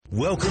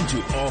Welcome to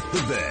Off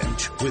the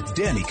Bench with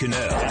Danny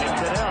Kanell.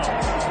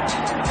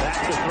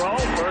 Back to throw,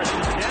 first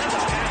and 10, the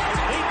pass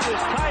complete to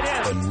his tight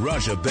end. And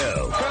Raja Bell.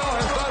 Bell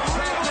has done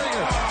something.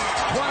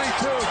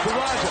 22 to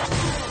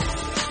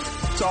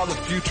Raja. Saw the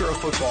future of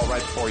football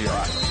right before your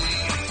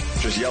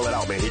eyes. Just yell it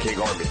out, man. He can't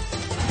guard me.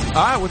 All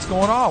right, what's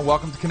going on?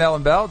 Welcome to Kanell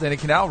and Bell. Danny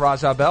Kanell,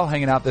 Raja Bell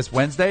hanging out this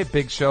Wednesday.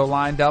 Big show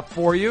lined up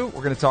for you.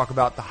 We're going to talk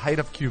about the height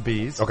of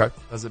QBs. Okay.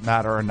 Does it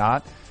matter or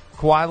not?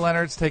 Kawhi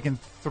Leonard's taken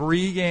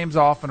 3 games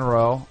off in a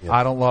row. Yeah.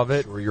 I don't love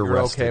it. Sure you're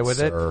rested, okay with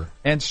sir. it.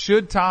 And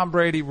should Tom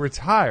Brady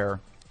retire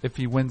if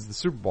he wins the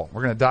Super Bowl?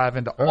 We're going to dive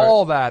into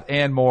all that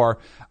and more.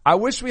 I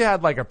wish we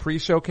had like a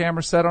pre-show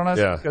camera set on us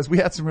because we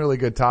had some really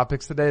good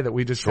topics today that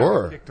we just kind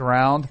of kicked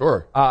around.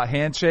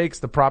 Handshakes,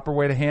 the proper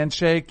way to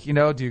handshake. You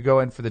know, do you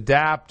go in for the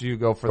dap? Do you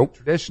go for the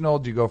traditional?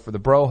 Do you go for the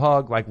bro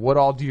hug? Like, what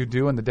all do you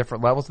do in the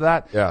different levels of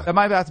that? Yeah. That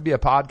might have to be a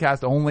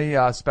podcast only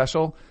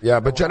special.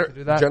 Yeah, but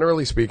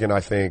generally speaking,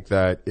 I think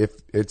that if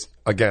it's,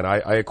 again, I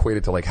equate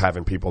it to like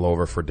having people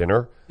over for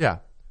dinner. Yeah.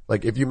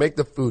 Like if you make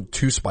the food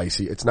too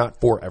spicy, it's not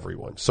for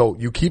everyone. So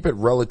you keep it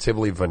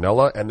relatively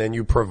vanilla and then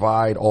you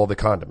provide all the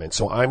condiments.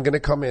 So I'm going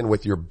to come in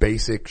with your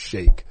basic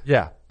shake.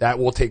 Yeah. That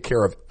will take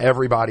care of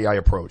everybody I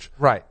approach.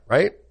 Right.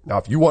 Right? Now,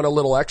 if you want a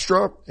little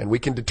extra, and we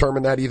can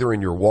determine that either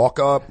in your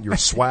walk-up, your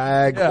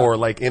swag, or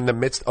like in the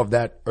midst of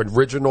that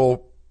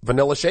original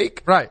vanilla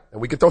shake. Right.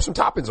 And we can throw some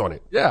toppings on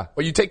it. Yeah.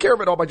 But you take care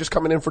of it all by just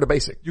coming in for the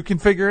basic. You can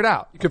figure it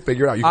out. You can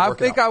figure it out. You can I work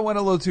think it out. I went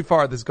a little too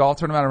far at this golf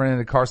tournament. I ran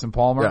into Carson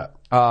Palmer,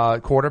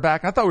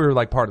 quarterback. I thought we were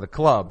like part of the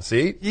club.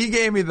 See? He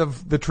gave me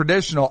the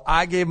traditional.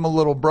 I gave him a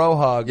little bro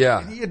hug. Yeah.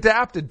 And he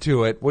adapted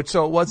to it,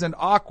 so it wasn't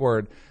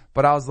awkward.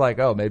 But I was like,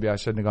 oh, maybe I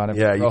shouldn't have gone in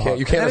for the bro hug.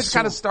 You can't and then it assume.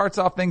 kind of starts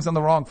off things on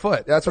the wrong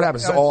foot. That's what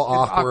happens. It's all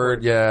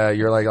awkward. Yeah.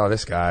 You're like, oh,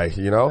 this guy,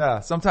 you know? Yeah.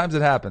 Sometimes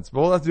it happens.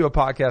 But we'll have to do a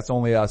podcast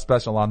only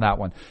special on that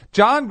one.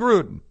 John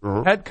Gruden,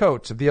 head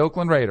coach of the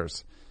Oakland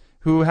Raiders,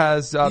 who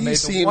has made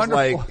the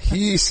wonderful.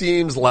 He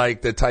seems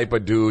like the type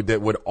of dude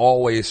that would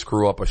always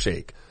screw up a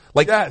shake.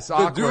 Like,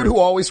 the dude who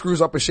always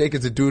screws up a shake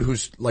is a dude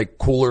who's like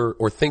cooler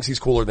or thinks he's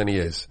cooler than he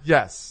is.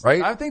 Yes.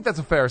 Right? I think that's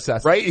a fair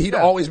assessment. Right? He'd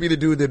always be the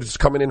dude that's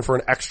coming in for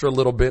an extra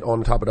little bit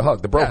on top of the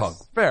hug, the bro hug.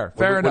 Fair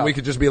enough. When we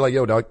could just be like,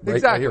 yo, dog,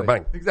 right here,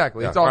 bang.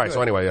 Exactly. Yeah. It's all right, good.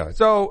 so anyway, yeah.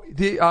 So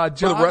the,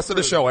 for the rest of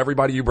the show,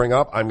 everybody you bring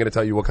up, I'm going to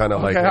tell you what kind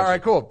of Okay, all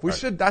right, cool.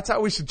 That's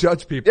how we should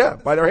judge people. Yeah,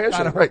 by their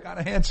handshake, right. Kind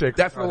of handshake.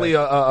 Definitely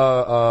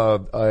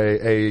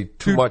doing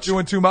too much?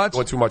 Doing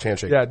too much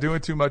handshake. Yeah, doing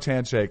too much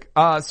handshake.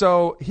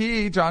 So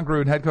John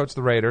Gruden, head coach of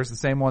the Raiders, the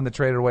same one that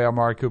traded away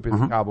Amari Cooper to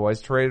the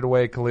Cowboys, traded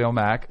away Khalil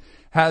Mack,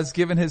 has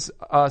given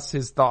us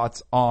his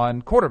thoughts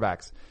on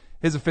quarterbacks.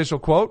 His official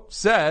quote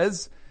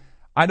says,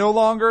 I no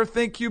longer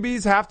think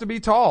QBs have to be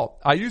tall.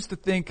 I used to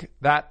think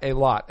that a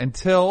lot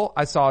until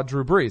I saw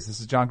Drew Brees. This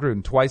is John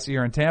Gruden, twice a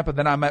year in Tampa.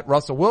 Then I met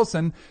Russell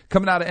Wilson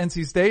coming out of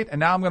NC State, and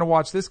now I'm going to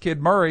watch this kid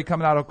Murray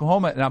coming out of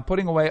Oklahoma, and I'm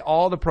putting away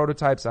all the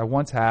prototypes I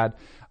once had.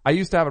 I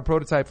used to have a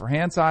prototype for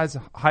hand size,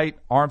 height,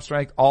 arm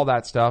strength, all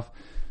that stuff.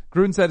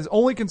 Gruden said his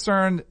only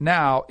concern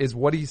now is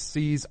what he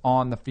sees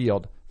on the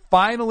field.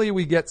 Finally,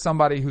 we get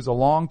somebody who's a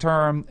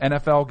long-term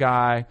NFL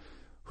guy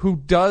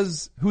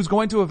who's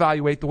going to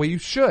evaluate the way you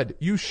should.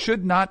 You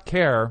should not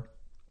care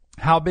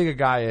how big a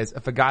guy is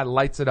if a guy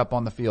lights it up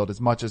on the field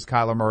as much as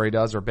Kyler Murray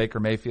does or Baker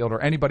Mayfield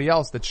or anybody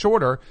else that's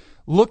shorter.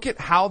 Look at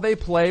how they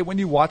play when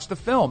you watch the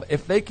film.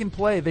 If they can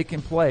play, they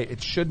can play.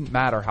 It shouldn't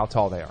matter how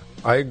tall they are.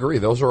 I agree.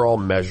 Those are all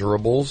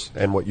measurables,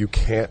 and what you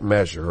can't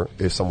measure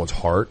is someone's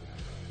heart.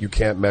 You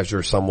can't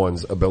measure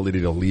someone's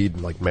ability to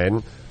lead like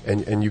men,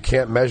 and you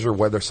can't measure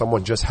whether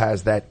someone just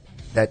has that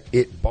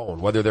it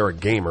bone, whether they're a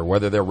gamer,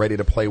 whether they're ready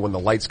to play when the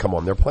lights come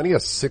on. There are plenty of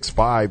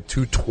 6'5",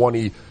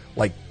 220,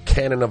 like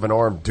cannon of an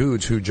arm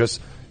dudes who just,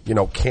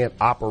 can't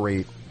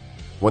operate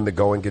when the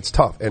going gets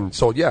tough. And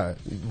so, yeah,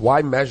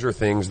 why measure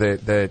things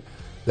that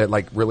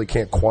like really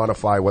can't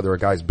quantify whether a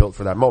guy's built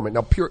for that moment?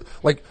 Now,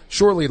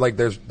 surely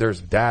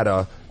there's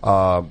data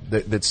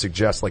that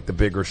suggests like the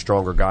bigger,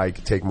 stronger guy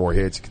could take more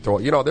hits, could throw.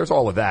 There's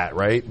all of that,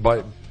 right?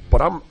 But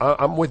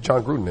I'm with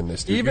John Gruden in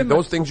this. Dude.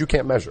 Those things you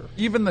can't measure.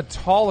 Even the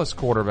tallest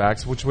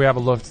quarterbacks, which we have a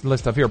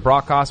list of here,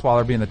 Brock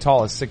Osweiler being the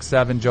tallest,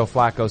 6'7", Joe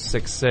Flacco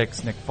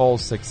 6'6", Nick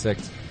Foles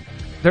 6'6".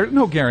 There's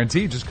no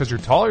guarantee just because you're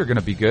tall you're going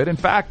to be good. In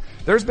fact,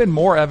 there's been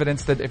more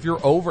evidence that if you're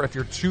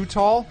too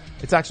tall,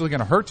 it's actually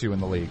going to hurt you in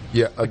the league.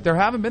 Yeah. There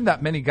haven't been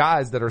that many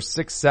guys that are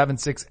 6'7",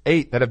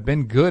 6'8" that have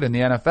been good in the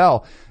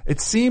NFL.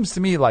 It seems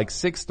to me like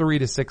 6'3"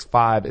 to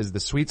 6'5" is the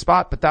sweet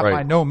spot, but that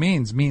by no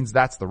means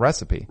that's the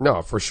recipe.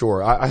 No, for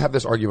sure. I have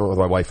this argument with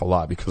my wife a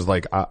lot because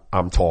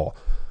I'm tall.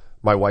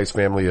 My wife's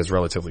family is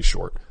relatively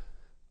short.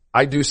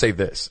 I do say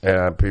this,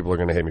 and people are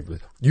going to hate me for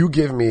this. You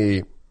give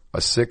me a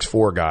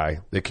 6'4" guy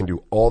that can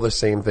do all the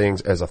same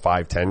things as a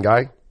 5'10"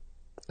 guy.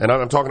 And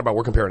I'm talking about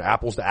we're comparing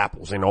apples to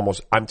apples and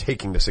I'm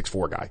taking the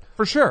 6'4" guy.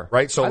 For sure.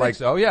 Right? So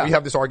we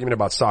have this argument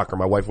about soccer.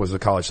 My wife was a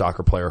college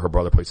soccer player. Her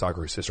brother played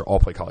soccer. Her sister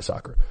all play college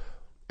soccer.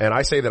 And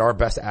I say that our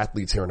best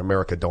athletes here in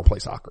America don't play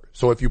soccer.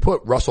 So if you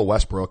put Russell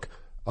Westbrook,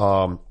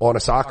 on a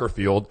soccer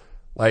field,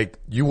 like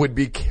you would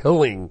be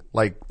killing,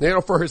 like,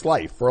 for his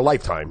life, for a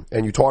lifetime,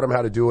 and you taught him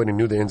how to do it and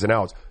knew the ins and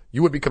outs,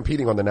 you would be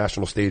competing on the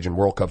national stage in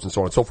World Cups and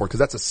so on and so forth, because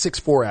that's a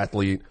 6'4"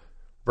 athlete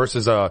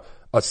versus a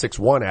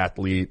 6'1"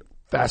 athlete.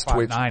 Fast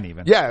twitch. 5'9"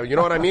 even. Yeah, you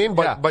know what I mean?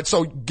 But, Yeah. but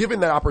so given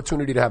that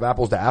opportunity to have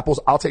apples to apples,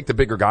 I'll take the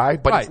bigger guy,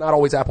 but it's not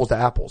always apples to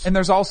apples. And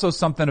there's also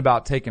something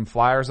about taking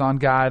flyers on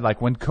guy.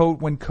 Like when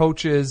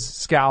coaches,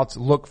 scouts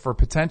look for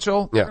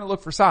potential, they're going to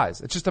look for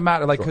size. It's just a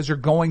matter, like, because you're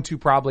going to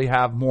probably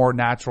have more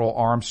natural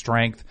arm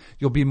strength.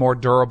 You'll be more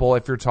durable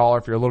if you're taller,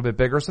 if you're a little bit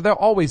bigger. So they'll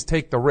always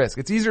take the risk.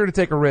 It's easier to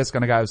take a risk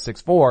on a guy who's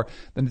 6'4"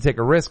 than to take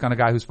a risk on a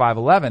guy who's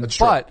 5'11". That's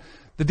true. But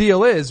the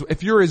deal is,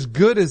 if you're as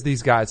good as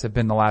these guys have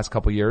been the last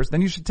couple of years,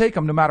 then you should take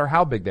them no matter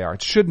how big they are.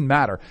 It shouldn't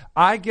matter.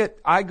 I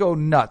go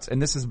nuts,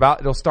 and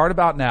it'll start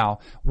about now.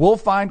 We'll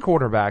find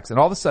quarterbacks, and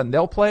all of a sudden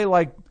they'll play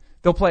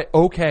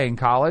okay in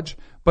college,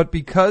 but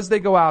because they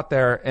go out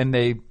there and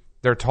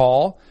they're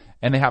tall,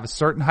 and they have a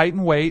certain height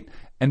and weight,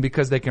 and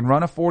because they can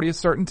run a 40 a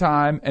certain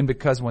time, and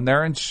because when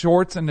they're in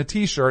shorts and a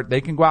t-shirt,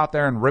 they can go out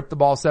there and rip the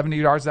ball 70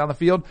 yards down the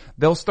field,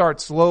 they'll start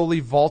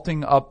slowly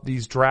vaulting up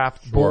these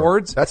draft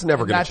boards. That's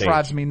never going to change. That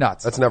drives me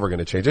nuts. That's never going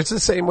to change. It's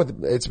the same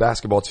with it's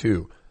basketball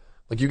too.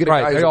 Like you get a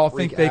guy who's they a all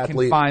freak think they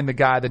athlete. can find the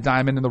guy, the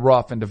diamond in the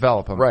rough, and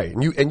develop him. Right.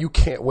 And you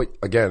can't wait.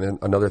 Again,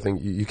 another thing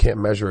you can't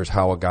measure is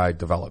how a guy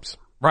develops.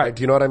 Right. Like,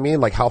 do you know what I mean?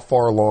 Like how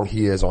far along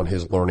he is on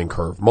his learning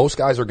curve. Most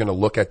guys are going to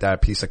look at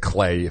that piece of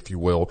clay, if you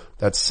will,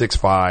 that's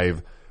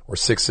 6'5" or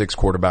 6'6"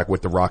 quarterback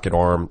with the rocket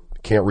arm,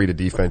 can't read a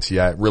defense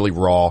yet, really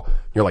raw.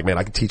 You're like, man,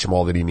 I can teach him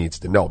all that he needs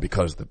to know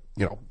because the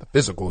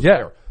physical is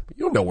there. But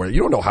you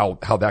don't know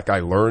how that guy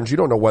learns. You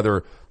don't know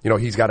whether,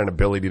 he's got an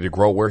ability to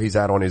grow, where he's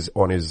at on his,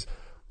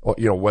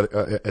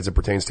 whether, as it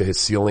pertains to his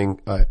ceiling,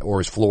 or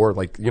his floor.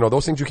 Like,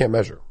 those things you can't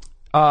measure.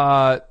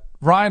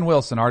 Ryan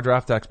Wilson, our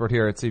draft expert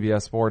here at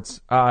CBS Sports,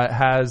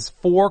 has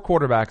 4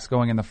 quarterbacks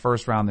going in the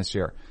first round this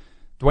year.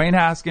 Dwayne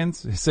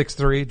Haskins is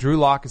 6'3", Drew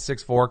Lock is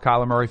 6'4",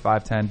 Kyler Murray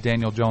 5'10",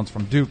 Daniel Jones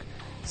from Duke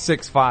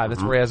 6'5".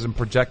 That's where he has him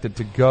projected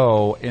to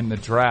go in the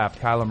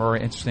draft. Kyler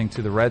Murray, interesting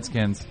to the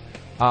Redskins,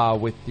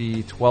 with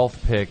the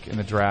 12th pick in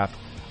the draft.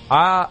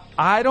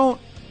 Kyler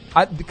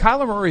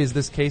Murray is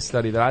this case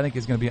study that I think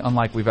is going to be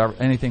unlike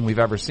anything we've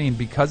ever seen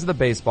because of the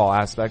baseball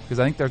aspect,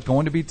 because I think there's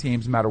going to be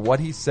teams, no matter what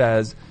he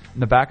says, in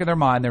the back of their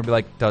mind, they'll be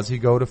like, does he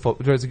go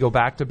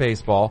back to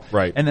baseball?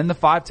 Right. And then the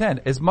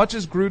 5'10". As much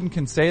as Gruden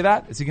can say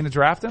that, is he going to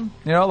draft him?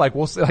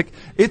 We'll see. Like,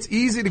 it's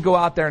easy to go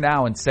out there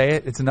now and say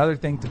it. It's another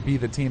thing to be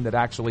the team that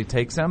actually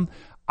takes him.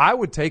 I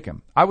would take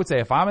him. I would say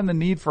if I'm in the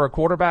need for a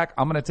quarterback,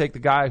 I'm going to take the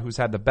guy who's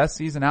had the best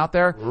season out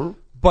there. Mm-hmm.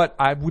 But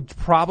I would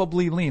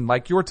probably lean,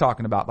 like you were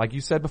talking about, like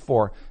you said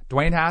before,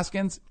 Dwayne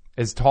Haskins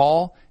is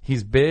tall,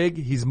 he's big,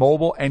 he's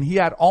mobile, and he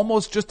had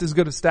almost just as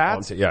good of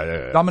stats.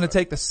 Yeah. I'm going to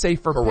take the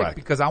safer pick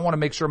because I want to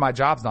make sure my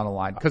job's not on the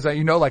line. Because,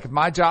 if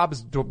my job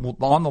is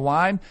on the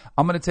line,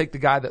 I'm going to take the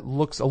guy that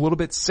looks a little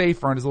bit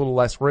safer and is a little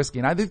less risky.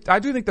 And I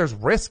do think there's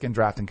risk in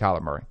drafting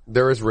Kyler Murray.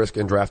 There is risk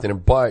in drafting him,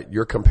 but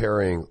you're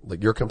comparing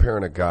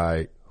a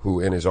guy who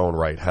in his own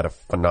right had a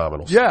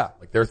phenomenal season. Yeah.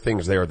 Like there are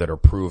things there that are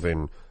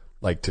proven,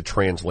 like, to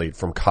translate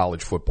from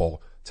college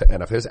football to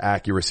NFL. His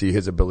accuracy,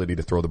 his ability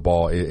to throw the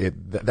ball,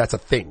 that's a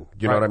thing.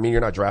 You know what I mean?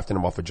 You're not drafting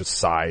him off of just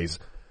size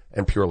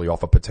and purely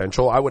off of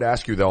potential. I would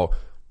ask you though,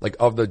 like,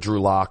 of the Drew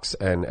Locks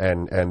and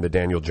the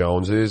Daniel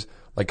Joneses,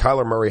 like,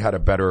 Kyler Murray had a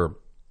better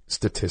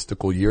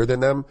statistical year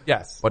than them.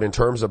 Yes. But in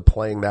terms of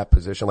playing that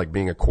position, like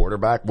being a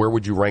quarterback, where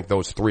would you rank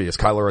those 3? Is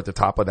Kyler at the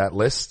top of that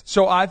list?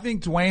 So I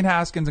think Dwayne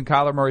Haskins and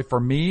Kyler Murray for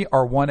me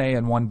are 1A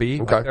and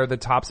 1B. Okay. Like they're the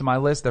tops of my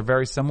list. They're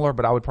very similar,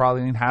 but I would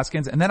probably lean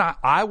Haskins. And then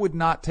I would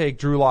not take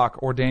Drew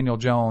Lock or Daniel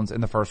Jones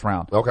in the first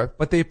round. Okay.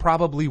 But they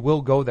probably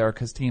will go there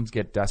because teams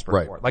get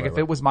desperate for it. Like if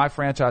it was my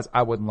franchise,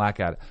 I wouldn't look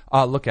at it.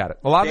 A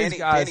lot of these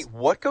guys. Danny,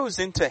 what goes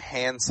into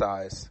hand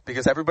size?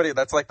 Because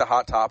that's like the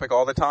hot topic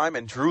all the time.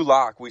 And Drew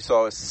Lock, we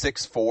saw is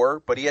 6'4",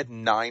 but he had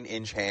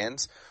 9-inch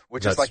hands,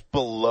 which is like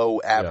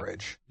below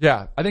average.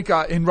 Yeah. I think,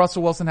 in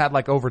Russell Wilson had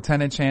like over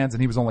 10-inch hands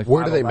and he was only 5'11".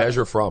 Where do they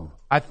measure from?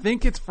 I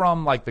think it's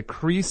from like the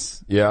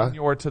crease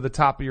or to the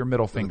top of your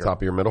middle finger. The top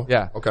of your middle?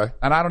 Yeah. Okay.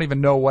 And I don't even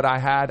know what I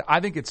had.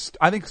 I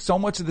think so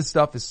much of this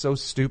stuff is so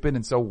stupid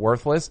and so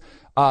worthless.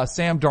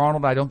 Sam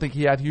Darnold, I don't think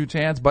he had huge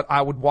hands, but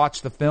I would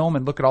watch the film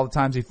and look at all the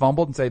times he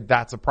fumbled and say,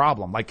 that's a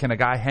problem. Like, can a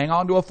guy hang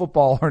on to a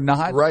football or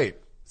not? Right.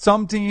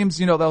 Some teams,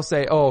 they'll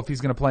say, if he's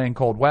going to play in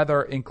cold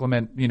weather,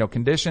 inclement,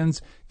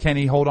 conditions, can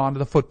he hold on to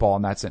the football?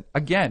 And that's it.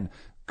 Again,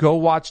 go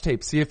watch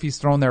tape, see if he's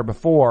thrown there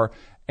before.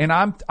 And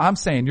I'm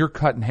saying you're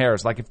cutting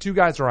hairs. Like if 2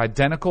 guys are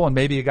identical and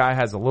maybe a guy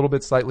has a little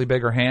bit slightly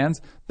bigger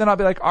hands, then I'll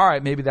be like, all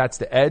right, maybe that's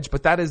the edge.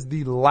 But that is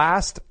the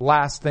last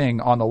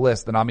thing on the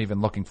list that I'm even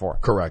looking for.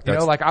 Correct.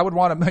 Like I would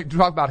want to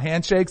talk about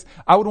handshakes.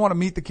 I would want to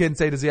meet the kid and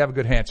say, does he have a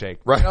good handshake?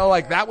 Right.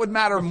 Like that would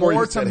matter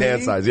more to me.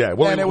 Hand size, yeah.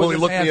 Will he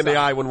look me in the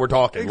eye when we're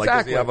talking?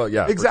 Exactly. Like, does he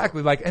have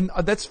exactly. Like, and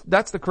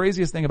that's the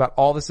craziest thing about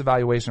all this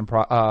evaluation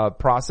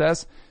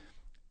process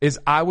is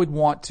I would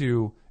want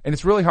to, And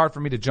it's really hard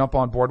for me to jump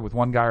on board with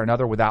one guy or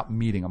another without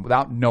meeting him,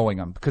 without knowing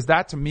him, because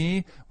that to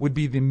me would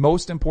be the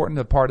most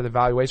important part of the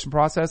evaluation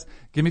process.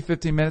 Give me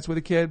 15 minutes with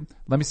a kid.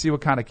 Let me see what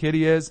kind of kid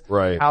he is.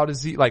 Right. How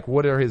does he, like,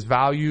 what are his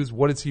values?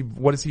 What does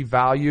he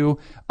value,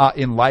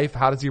 in life?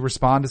 How does he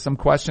respond to some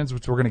questions,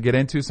 which we're going to get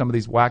into, some of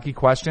these wacky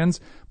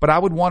questions. But I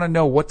would want to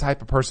know what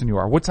type of person you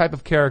are, what type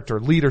of character,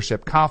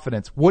 leadership,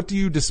 confidence. What do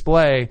you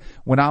display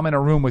when I'm in a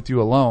room with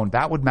you alone?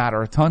 That would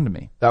matter a ton to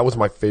me. That was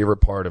my favorite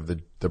part of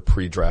the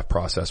pre-draft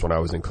process when I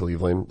was in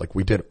Cleveland. Like,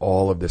 we did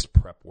all of this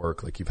prep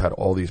work. Like, you've had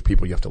all these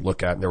people you have to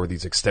look at, and there were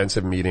these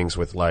extensive meetings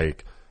with,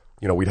 like,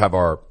 you know, we'd have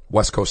our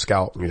West Coast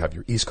scout, and you'd have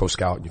your East Coast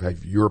scout, and you'd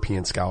have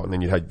European scout, and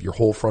then you'd have your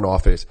whole front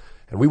office.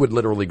 And we would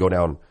literally go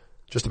down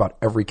just about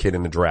every kid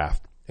in the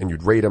draft, and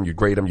you'd rate them, you'd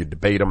grade them, you'd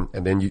debate them,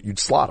 and then you'd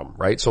slot them,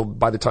 right? So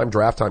by the time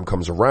draft time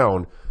comes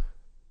around,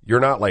 you're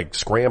not like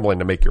scrambling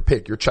to make your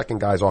pick. You're checking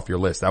guys off your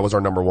list. That was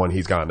our number 1,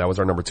 he's gone. That was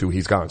our number 2,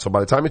 he's gone. So by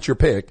the time it's your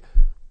pick,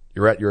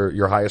 you're at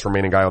your highest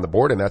remaining guy on the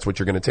board, and that's what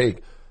you're going to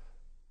take.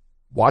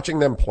 Watching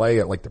them play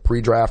at like the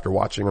pre-draft or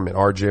watching them in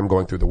our gym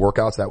going through the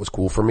workouts, that was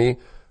cool for me.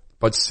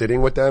 But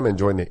sitting with them and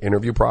enjoying the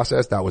interview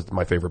process, that was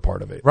my favorite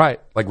part of it. Right.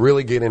 Like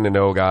really getting to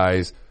know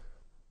guys.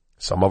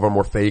 Some of them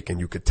were fake, and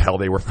you could tell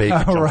they were fake.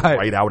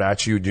 right out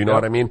at you. Do you know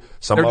what I mean?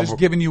 They're just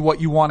giving you what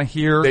you want to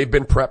hear. They've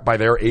been prepped by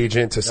their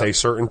agent to say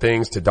certain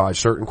things, to dodge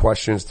certain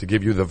questions, to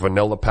give you the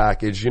vanilla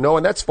package, you know,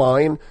 and that's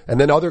fine. And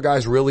then other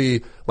guys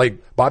really,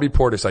 like Bobby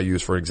Portis I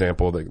use, for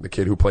example, the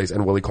kid who plays,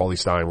 and Willie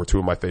Cauley-Stein were 2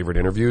 of my favorite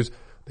interviews.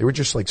 They were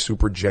just like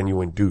super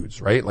genuine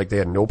dudes, right? Like they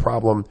had no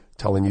problem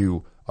telling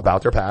you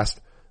about their past,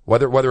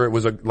 whether it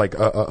was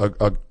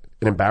an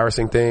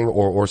embarrassing thing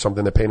or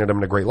something that painted them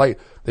in a great light.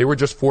 They were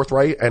just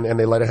forthright and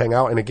they let it hang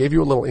out, and it gave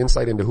you a little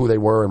insight into who they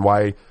were and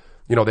why,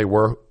 you know, they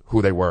were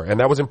who they were. And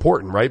that was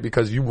important, right?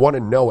 Because you want to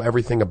know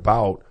everything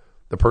about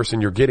the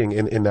person you're getting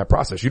in that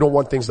process. You don't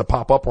want things to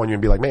pop up on you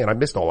and be like, man, I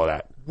missed all of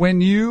that.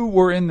 When you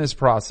were in this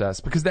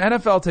process, because the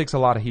NFL takes a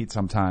lot of heat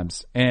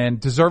sometimes, and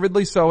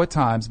deservedly so at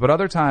times, but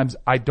other times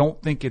I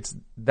don't think it's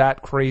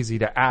that crazy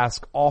to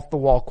ask off the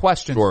wall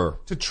questions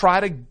to try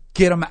to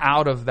get them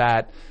out of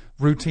that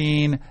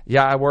routine.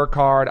 Yeah, I work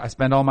hard. I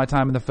spend all my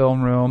time in the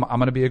film room. I'm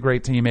going to be a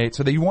great teammate.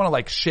 So that you want to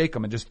like shake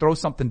them and just throw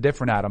something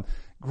different at them.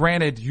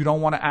 Granted, you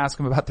don't want to ask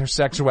them about their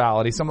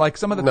sexuality. Some of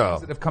the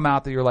things that have come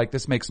out that you're like,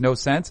 this makes no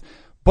sense.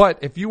 But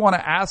if you want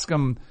to ask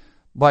them,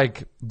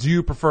 like, do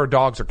you prefer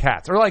dogs or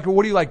cats? Or like,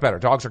 what do you like better,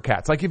 dogs or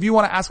cats? Like, if you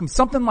want to ask them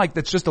something like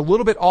that's just a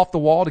little bit off the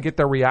wall to get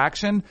their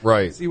reaction,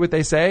 right? See what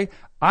they say.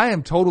 I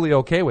am totally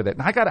okay with it.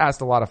 And I got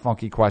asked a lot of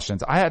funky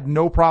questions. I had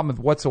no problem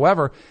with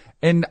whatsoever.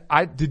 And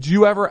did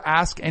you ever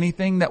ask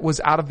anything that was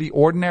out of the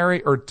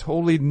ordinary or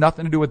totally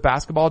nothing to do with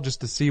basketball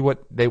just to see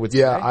what they would say?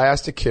 Yeah, I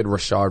asked a kid,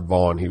 Rashard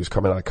Vaughn. He was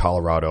coming out of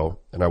Colorado,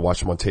 and I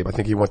watched him on tape. I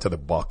think he went to the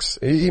Bucks.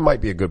 He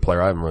might be a good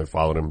player. I haven't really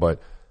followed him,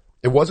 but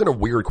it wasn't a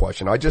weird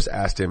question. I just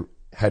asked him,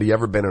 had he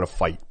ever been in a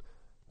fight?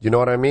 You know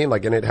what I mean?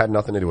 Like, and it had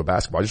nothing to do with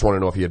basketball. I just want to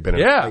know if he had been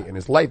in a fight in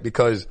his life,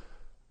 because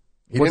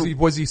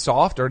was he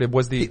soft, or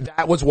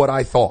that was what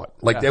I thought.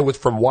 Like, that was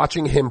from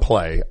watching him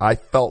play, I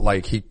felt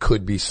like he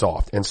could be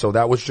soft. And so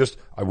that was just,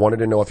 I wanted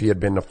to know if he had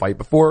been in a fight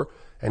before,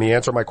 and he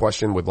answered my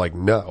question with like,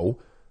 no.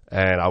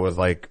 And I was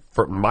like,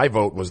 my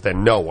vote was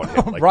then no on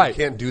him. Like, right.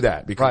 You can't do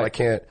that because I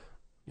can't,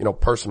 you know,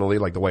 personally,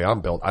 like the way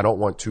I'm built, I don't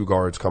want 2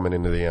 guards coming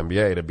into the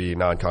NBA to be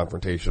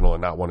non-confrontational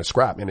and not want to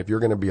scrap. And if you're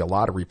going to be a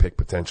lottery pick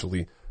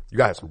potentially, you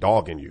got to have some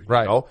dog in you,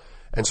 right? You know?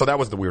 And so that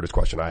was the weirdest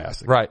question I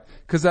asked him. Right.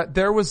 Because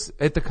there was,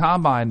 at the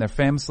Combine, there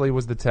famously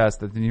was the test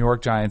that the New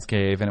York Giants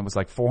gave, and it was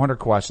like 400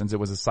 questions. It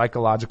was a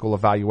psychological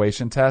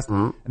evaluation test,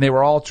 and they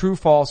were all true,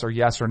 false, or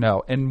yes or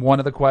no. And one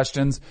of the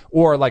questions,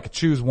 or like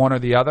choose one or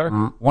the other,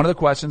 one of the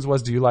questions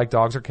was, do you like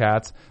dogs or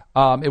cats?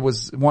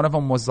 One of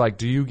them was like,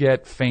 do you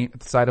get faint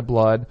at the sight of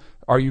blood?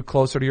 Are you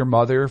closer to your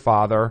mother or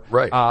father?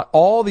 Right.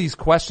 All these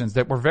questions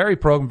that were very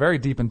probing, very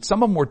deep, and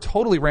some of them were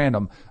totally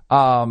random.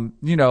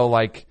 You know,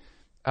 like,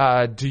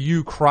 do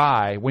you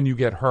cry when you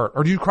get hurt?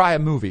 Or do you cry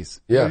at movies?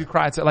 Yeah. Do you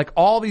cry at, like,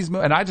 all these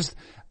and I just,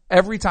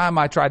 every time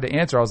I tried to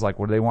answer, I was like,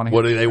 what do they want to hear?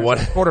 What do they want?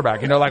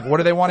 Quarterback. You know, like, what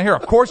do they want to hear?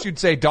 Of course you'd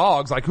say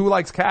dogs. Like, who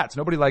likes cats?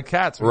 Nobody likes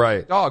cats.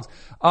 Right. Dogs.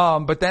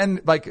 But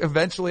then, like,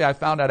 eventually I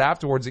found out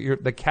afterwards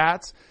that the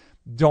cats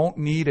don't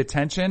need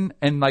attention,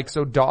 and like,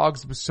 so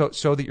dogs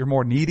show that you're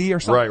more needy or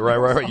something.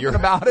 Right. You're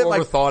about it.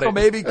 Like, overthought so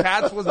maybe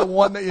cats was the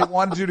one that you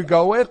wanted you to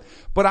go with,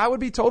 but I would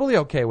be totally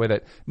okay with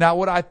it. Now,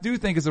 what I do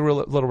think is a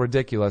little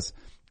ridiculous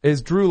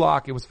is Drew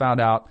Lock. It was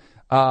found out,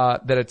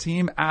 that a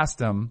team asked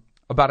him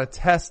about a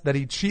test that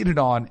he cheated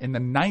on in the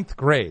 9th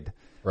grade.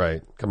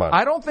 Right. Come on.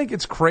 I don't think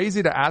it's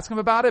crazy to ask him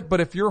about it, but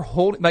if you're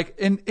holding, like,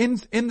 in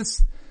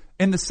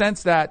the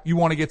sense that you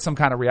want to get some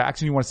kind of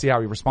reaction, you want to see how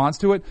he responds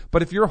to it.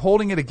 But if you're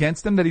holding it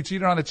against him that he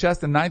cheated on a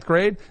test in 9th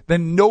grade,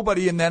 then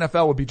nobody in the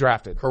NFL would be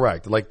drafted.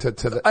 Correct. Like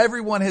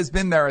everyone has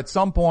been there at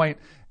some point,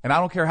 And I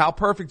don't care how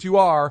perfect you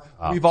are,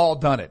 we've all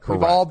done it.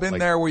 Correct. We've all been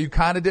there where you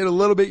kind of did a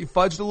little bit, you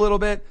fudged a little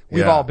bit.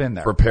 We've all been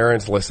there. For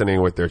parents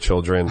listening with their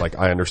children, like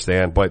I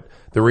understand, but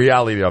the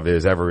reality of it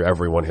is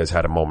everyone has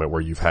had a moment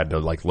where you've had to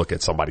like look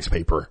at somebody's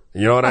paper.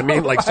 You know what I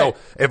mean? Like, Right. so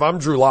if I'm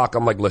Drew Lock,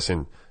 I'm like,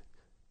 listen,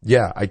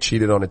 yeah, I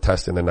cheated on a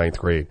test in the 9th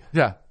grade.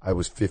 Yeah. I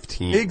was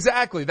 15.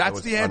 Exactly.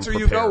 That's the answer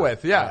you unprepared. go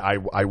with. Yeah.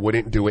 I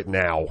wouldn't do it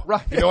now.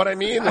 Right. You know what I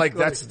mean? Like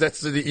Exactly.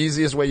 that's the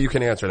easiest way you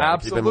can answer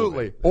that. Keep it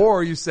moving. Absolutely.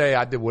 Or you say,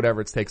 I did whatever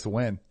it takes to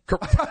win.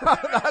 That's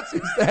what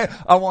you say.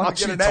 I want I'll to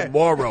get cheat an A.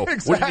 tomorrow.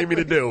 What do you need me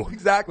to do?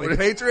 Exactly.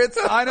 Patriots,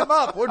 sign him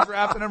up. We're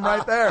drafting him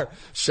right there.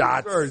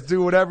 Shots. Sure,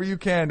 do whatever you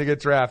can to get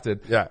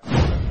drafted. Yeah.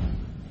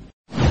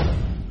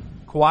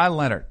 Kawhi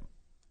Leonard,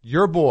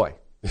 your boy,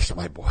 He's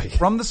my boy.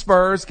 from the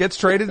Spurs, gets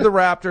traded to the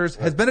Raptors,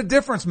 has been a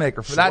difference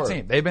maker for that Sure.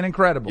 team. They've been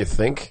incredible. You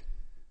think?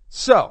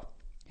 So,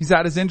 he's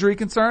had his injury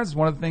concerns.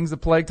 One of the things that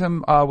plagued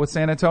him with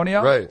San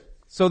Antonio. Right.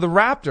 So the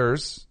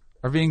Raptors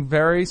are being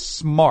very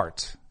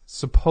smart,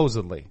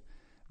 supposedly.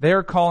 They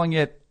are calling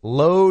it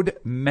load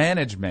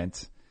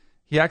management.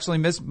 He actually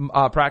missed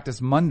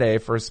practice Monday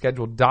for a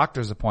scheduled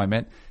doctor's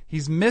appointment.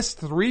 He's missed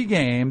 3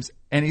 games,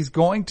 and he's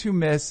going to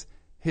miss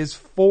his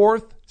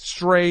 4th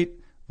straight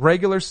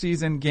regular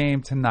season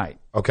game tonight.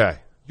 Okay.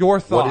 Your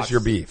thoughts? What is your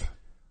beef?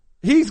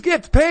 He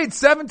gets paid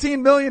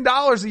 $17 million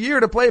a year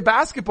to play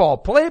basketball.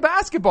 Play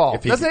basketball.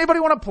 If he- Doesn't anybody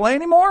want to play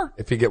anymore?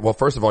 If you get, well,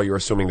 first of all, you're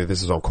assuming that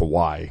this is on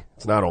Kawhi.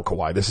 It's not on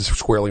Kawhi. This is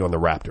squarely on the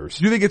Raptors.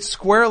 You think it's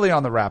squarely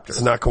on the Raptors?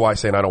 It's not Kawhi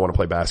saying I don't want to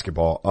play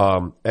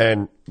basketball.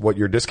 And what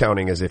you're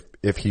discounting is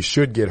if he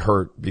should get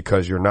hurt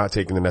because you're not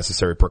taking the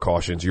necessary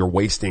precautions, you're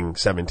wasting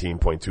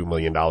 $17.2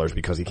 million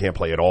because he can't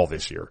play at all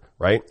this year,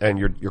 right? And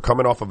you're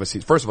coming off of a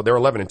season. First of all, they're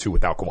 11-2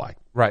 without Kawhi.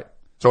 Right.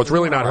 So it's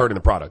really not hurting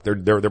the product.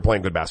 They're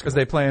playing good basketball. Because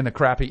they play in the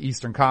crappy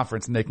Eastern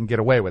Conference and they can get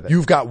away with it.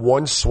 You've got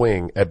one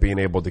swing at being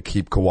able to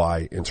keep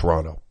Kawhi in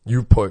Toronto.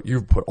 You've put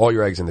all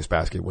your eggs in this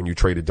basket when you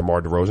traded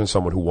DeMar DeRozan,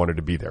 someone who wanted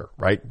to be there,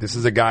 right? This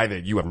is a guy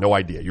that you have no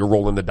idea. You're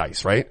rolling the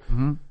dice, right?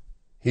 Mm-hmm.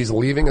 He's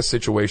leaving a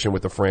situation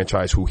with the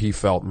franchise who he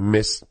felt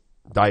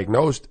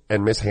misdiagnosed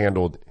and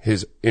mishandled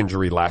his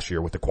injury last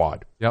year with the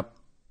quad. Yep.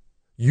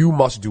 You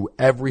must do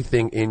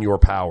everything in your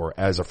power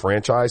as a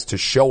franchise to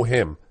show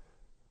him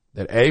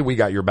that A, we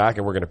got your back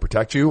and we're going to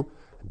protect you.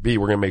 B,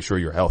 we're going to make sure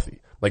you're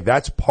healthy. Like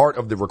that's part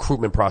of the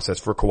recruitment process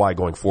for Kawhi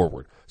going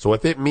forward. So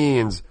if it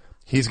means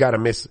he's got to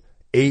miss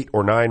 8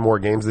 or 9 more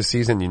games this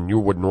season than you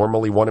would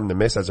normally want him to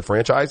miss as a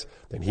franchise,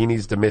 then he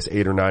needs to miss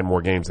 8 or 9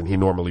 more games than he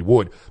normally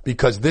would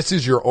because this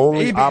is your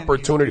only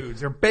opportunity.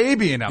 You're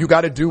babying him. You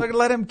got to do. Like,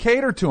 let him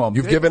cater to him.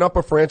 You've given up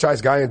a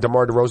franchise guy in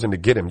DeMar DeRozan to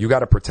get him. You got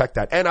to protect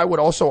that. And I would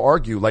also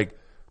argue, like,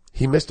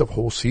 he missed a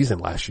whole season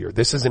last year.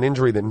 This is an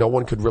injury that no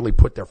one could really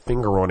put their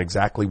finger on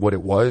exactly what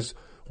it was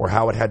or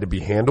how it had to be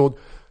handled.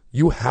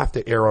 You have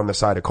to err on the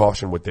side of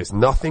caution with this.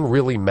 Nothing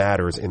really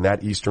matters in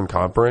that Eastern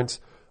Conference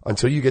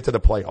until you get to the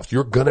playoffs.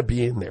 You're going to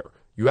be in there.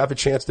 You have a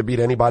chance to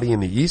beat anybody in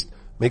the East.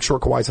 Make sure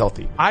Kawhi's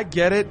healthy. I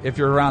get it if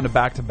you're around a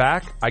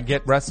back-to-back. I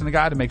get resting a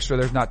guy to make sure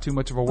there's not too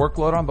much of a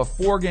workload on, but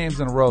 4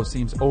 games in a row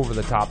seems over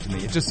the top to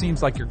me. It just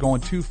seems like you're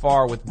going too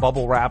far with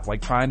bubble wrap,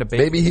 like trying to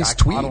Maybe he's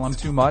coddle him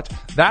too much.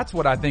 That's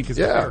what I think is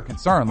a bigger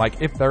concern.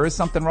 Like if there is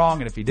something wrong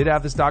and if he did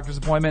have this doctor's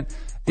appointment,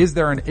 is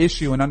there an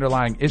issue, an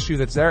underlying issue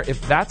that's there?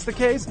 If that's the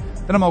case,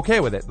 then I'm okay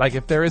with it. Like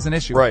if there is an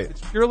issue, right. If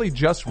it's purely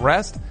just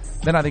rest,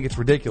 then I think it's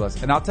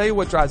ridiculous. And I'll tell you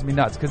what drives me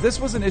nuts, because this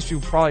was an issue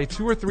probably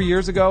 2 or 3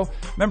 years ago.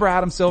 Remember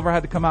Adam Silver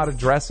had to come out and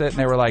address it, and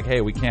they were like,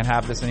 hey, we can't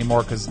have this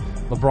anymore because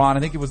LeBron, I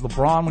think it was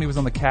LeBron when he was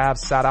on the Cavs,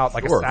 sat out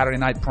like a Saturday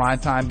night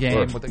primetime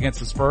game against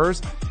the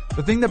Spurs.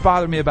 The thing that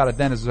bothered me about it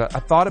then is that I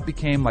thought it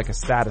became like a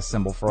status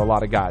symbol for a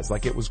lot of guys.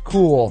 Like it was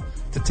cool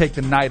to take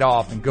the night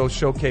off and go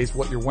showcase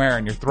what you're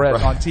wearing, your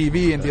threads on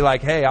TV and be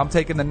like, hey, I'm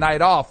taking the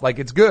night off. Like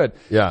it's good.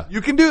 Yeah.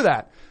 You can do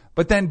that.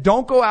 But then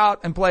don't go out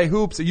and play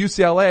hoops at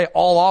UCLA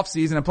all off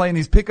season and playing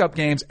these pickup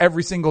games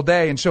every single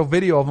day and show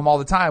video of them all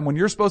the time when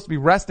you're supposed to be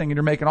resting and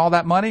you're making all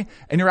that money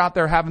and you're out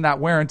there having that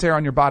wear and tear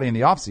on your body in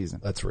the off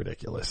season. That's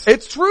ridiculous.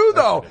 It's true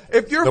though.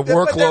 If you're the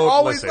workload, they're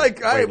always listen,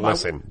 like, hey,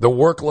 listen, the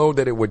workload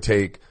that it would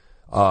take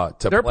to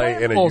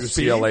play in a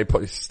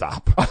UCLA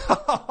stop.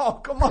 Oh,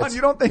 come on.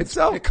 You don't think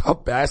so? Pick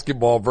up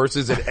basketball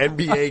versus an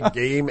NBA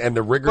game and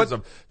the rigors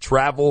of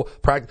travel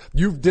practice.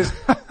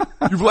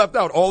 You've left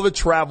out all the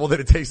travel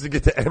that it takes to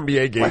get to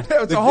NBA games.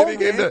 It's a home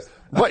games.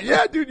 But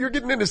yeah, dude, you're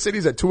getting into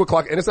cities at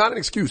 2:00 and it's not an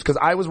excuse because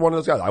I was one of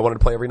those guys. I wanted to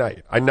play every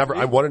night.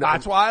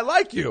 That's why I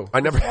like you. I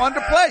never wanted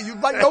to play.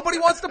 Nobody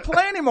wants to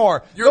play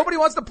anymore. Nobody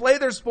wants to play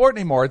their sport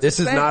anymore. This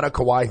is not a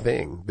Kawhi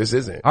thing. This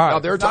isn't. All right. Now,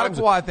 there are times,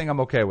 not a Kawhi thing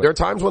I'm okay with. There are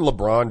times when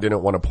LeBron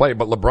didn't want to play,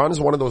 but LeBron is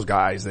one of those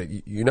guys that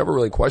you never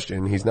really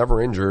question. He's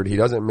never injured. He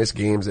doesn't miss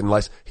games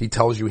unless he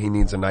tells you he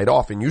needs a night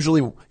off. And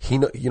usually he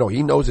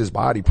knows his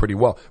body pretty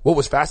well. What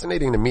was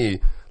fascinating to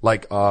me,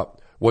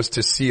 was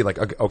to see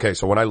okay,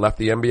 so when I left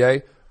the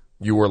NBA,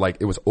 you were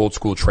it was old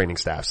school training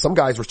staff. Some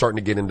guys were starting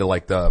to get into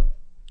the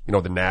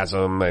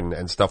NASM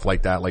and stuff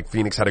like that. Like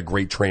Phoenix had a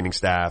great training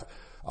staff.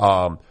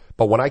 But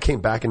when I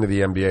came back into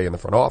the NBA in the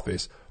front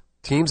office,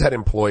 teams had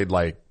employed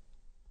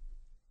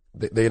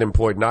they had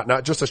employed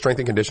not just a strength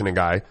and conditioning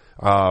guy,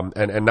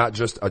 and not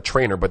just a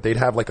trainer, but they'd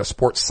have like a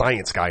sports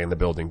science guy in the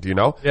building. Do you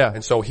know? Yeah.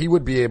 And so he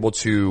would be able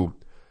to,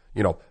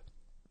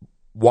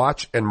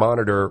 watch and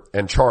monitor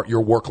and chart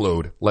your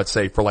workload, let's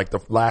say for like the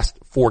last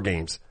 4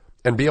 games,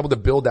 and be able to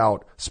build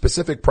out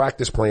specific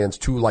practice plans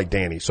to like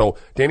Danny. So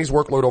Danny's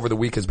workload over the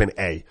week has been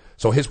A.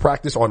 So his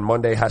practice on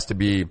Monday has to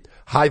be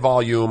high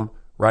volume,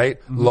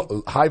 right?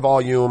 Mm-hmm. High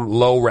volume,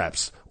 low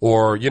reps,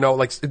 or,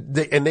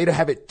 and they'd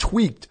have it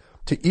tweaked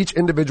to each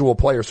individual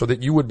player so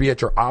that you would be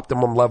at your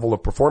optimum level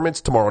of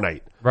performance tomorrow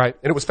night. Right.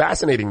 And it was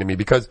fascinating to me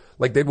because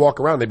like they'd walk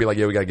around, they'd be like,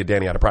 yeah, we gotta get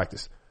Danny out of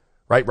practice.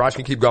 Right? Raj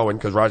can keep going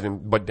because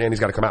but Danny's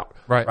gotta come out.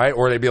 Right. Right?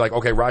 Or they'd be like,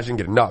 okay, Raj didn't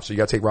get enough, so you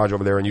gotta take Raj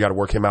over there and you gotta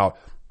work him out.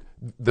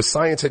 The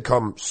science had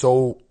come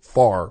so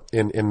far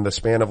in the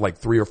span of like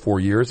 3 or 4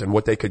 years and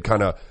what they could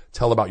kind of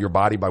tell about your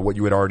body by what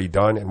you had already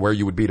done and where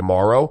you would be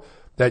tomorrow,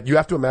 that you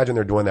have to imagine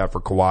they're doing that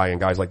for Kawhi and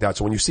guys like that.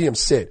 So when you see him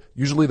sit,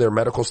 usually their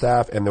medical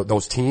staff and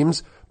those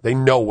teams, they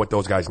know what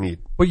those guys need.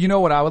 But you know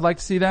what I would like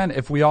to see then?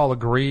 If we all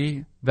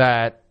agree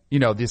that,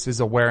 this is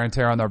a wear and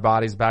tear on their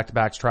bodies,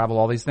 back-to-backs, travel,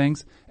 all these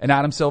things, and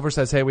Adam Silver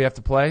says, hey, we have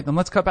to play, then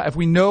let's cut back. If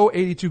we know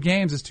 82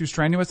 games is too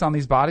strenuous on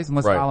these bodies, then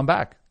let's dial them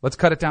back. Let's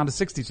cut it down to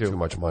 62. Too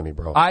much money,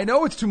 bro. I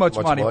know it's too much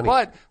money,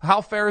 but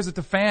how fair is it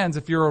to fans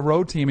if you're a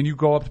road team and you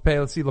go up to pay,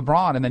 let's see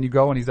LeBron, and then you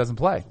go and he doesn't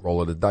play?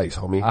 Roll of the dice,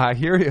 homie. I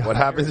hear you. What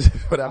happens?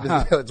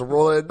 It's a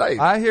roll of the dice.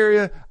 I hear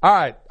you. All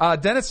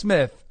right. Dennis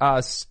Smith,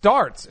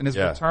 starts in his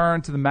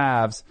return to the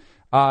Mavs.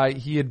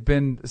 He had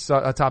been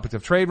a topic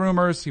of trade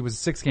rumors. He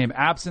was a 6-game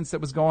absence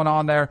that was going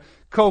on there.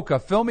 Coca,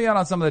 fill me in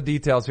on some of the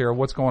details here of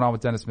what's going on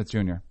with Dennis Smith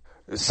Jr.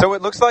 So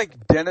it looks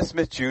like Dennis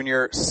Smith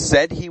Jr.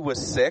 said he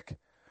was sick,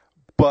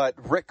 but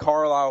Rick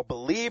Carlisle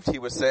believed he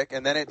was sick,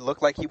 and then it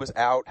looked like he was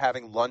out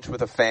having lunch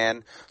with a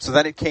fan. So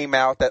then it came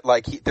out that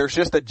there's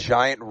just a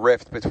giant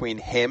rift between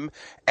him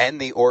and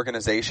the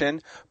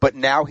organization, but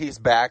now he's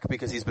back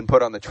because he's been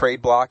put on the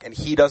trade block, and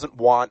he doesn't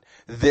want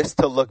this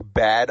to look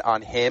bad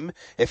on him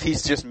if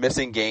he's just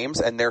missing games,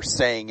 and they're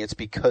saying it's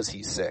because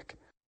he's sick.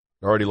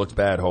 It already looks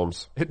bad,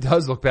 Holmes. It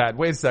does look bad.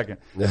 Wait a second.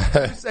 Did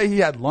you say he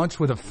had lunch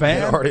with a fan?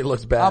 It already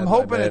looks bad. I'm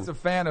hoping it's a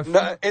fan of.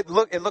 No, it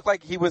looked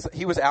like he was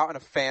out and a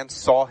fan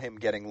saw him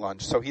getting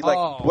lunch. So he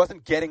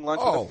wasn't getting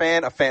lunch with a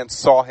fan. A fan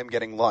saw him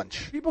getting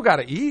lunch. People got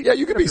to eat. Yeah,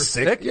 you could be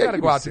sick. You got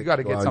to go out. You got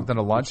to get something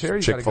to lunch here.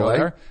 You got to go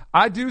there.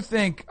 I do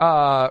think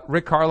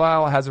Rick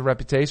Carlisle has a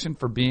reputation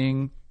for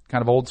being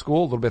kind of old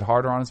school, a little bit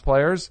harder on his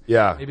players.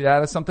 Yeah. Maybe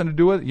that has something to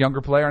do with it.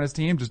 Younger player on his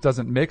team just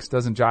doesn't mix,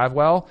 doesn't jive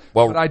well.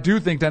 But I do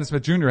think Dennis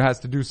Smith Jr. has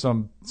to do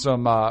some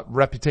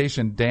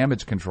reputation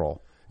damage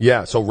control.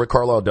 Yeah, so Rick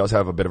Carlisle does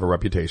have a bit of a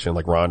reputation.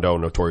 Like Rondo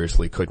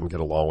notoriously couldn't get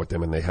along with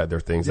him and they had their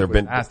things. There have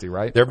been nasty,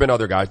 right? There have been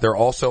other guys. There are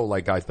also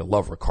like guys that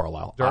love Rick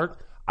Carlisle.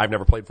 Dirk? I've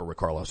never played for Rick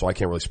Carlisle, so I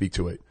can't really speak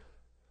to it.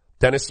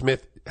 Dennis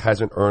Smith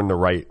hasn't earned the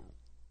right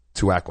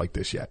to act like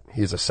this yet.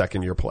 He's a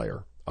second-year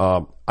player.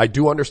 I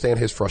do understand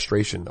his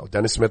frustration though.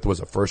 Dennis Smith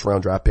was a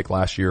first-round draft pick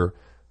last year.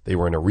 They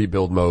were in a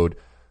rebuild mode.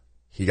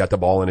 He got the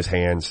ball in his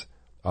hands.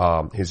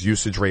 His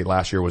usage rate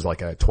last year was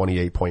like at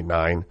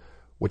 28.9,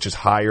 which is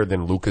higher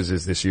than Luka's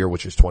is this year,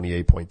 which is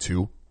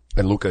 28.2.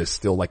 And Luka is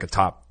still like a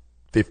top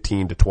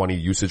 15 to 20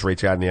 usage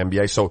rates in the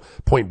NBA. So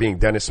point being,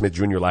 Dennis Smith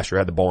Jr. last year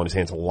had the ball in his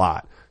hands a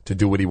lot to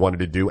do what he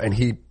wanted to do, and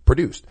he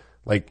produced.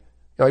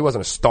 He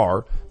wasn't a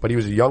star, but he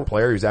was a young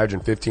player. He was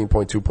averaging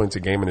 15.2 points a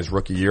game in his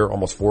rookie year,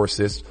 almost 5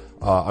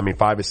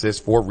 assists,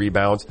 4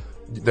 rebounds.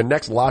 The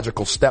next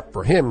logical step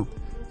for him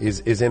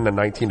is in the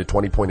 19 to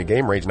 20 point a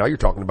game range. Now you're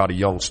talking about a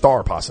young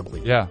star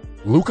possibly. Yeah.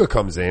 Luka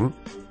comes in,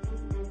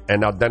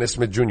 and now Dennis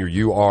Smith Jr.,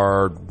 you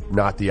are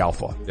not the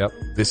alpha. Yep.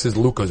 This is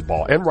Luka's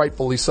ball, and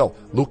rightfully so.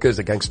 Luka is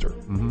a gangster.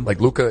 Mm-hmm.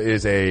 Luka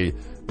is a,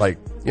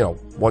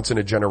 once in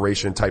a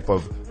generation type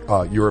of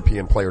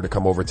European player to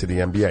come over to the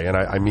NBA. And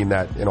I mean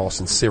that in all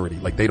sincerity.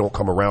 They don't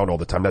come around all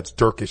the time. That's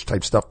Dirkish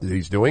type stuff that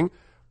he's doing.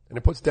 And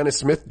it puts Dennis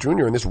Smith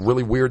Jr. in this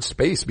really weird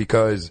space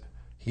because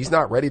he's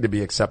not ready to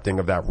be accepting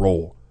of that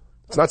role.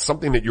 It's not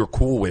something that you're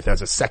cool with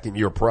as a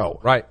second-year pro.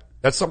 Right.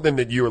 That's something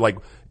that you're you're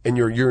in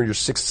your 6th,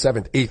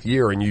 7th, 8th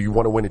year and you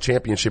want to win a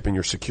championship and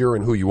you're secure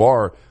in who you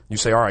are. You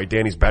say, all right,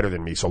 Danny's better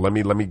than me, so let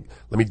me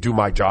do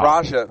my job.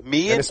 Raja,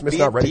 me and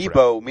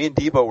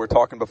Debo were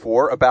talking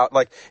before about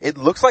it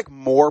looks like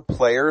more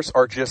players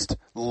are just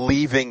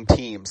leaving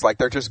teams.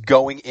 They're just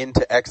going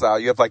into exile.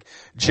 You have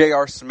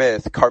J.R.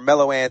 Smith,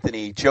 Carmelo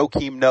Anthony,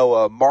 Joakim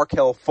Noah,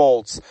 Markelle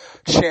Fultz,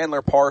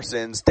 Chandler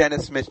Parsons,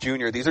 Dennis Smith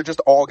Jr. These are just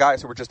all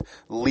guys who are just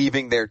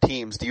leaving their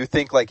teams. Do you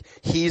think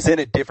he's in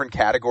a different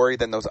category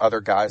than those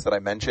other guys that I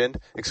mentioned,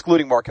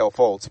 excluding Markelle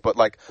Fultz, but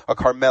a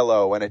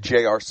Carmelo and a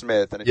J.R.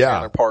 Smith and a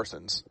Chandler Parsons?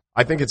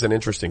 I think it's an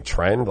interesting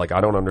trend.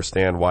 I don't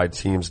understand why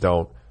teams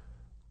don't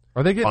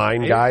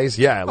find paid? guys.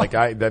 Yeah,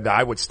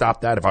 I would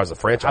stop that if I was a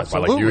franchise.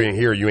 Absolutely. You ain't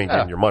here, you ain't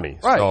getting your money.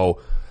 Right. So,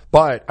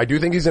 but I do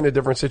think he's in a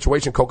different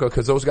situation, Coca,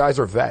 because those guys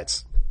are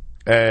vets,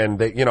 and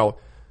they,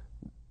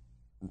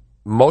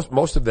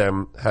 most of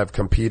them have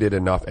competed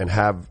enough and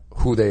have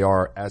who they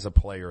are as a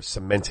player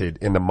cemented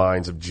in the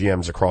minds of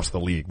GMs across the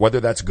league, whether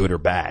that's good or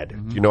bad.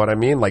 Do you know what I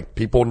mean? Like,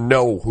 people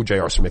know who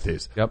J.R. Smith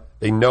is. Yep.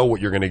 They know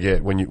what you're going to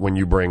get when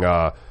you bring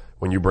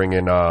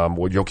in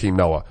Joakim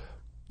Noah.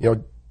 You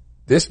know,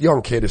 this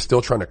young kid is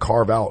still trying to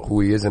carve out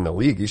who he is in the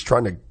league. He's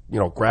trying to,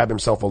 grab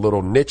himself a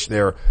little niche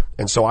there.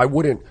 And so I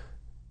wouldn't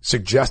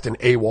suggest an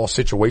AWOL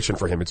situation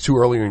for him. It's too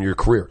early in your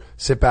career.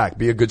 Sit back,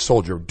 be a good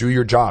soldier, do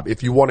your job.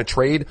 If you want to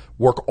trade,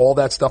 work all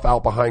that stuff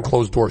out behind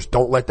closed doors.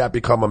 Don't let that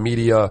become a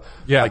media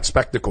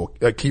spectacle.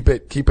 Keep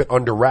it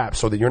under wraps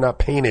so that you're not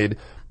painted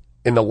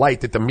in the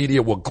light that the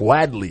media will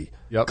gladly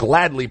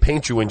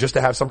paint you in just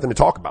to have something to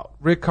talk about.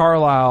 Rick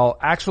Carlisle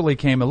actually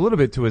came a little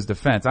bit to his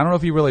defense. I don't know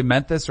if he really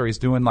meant this or he's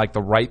doing like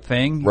the right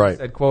thing. He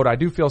said, quote, "I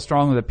do feel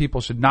strongly that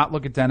people should not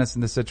look at Dennis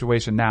in this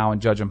situation now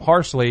and judge him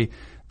harshly,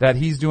 that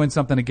he's doing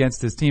something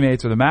against his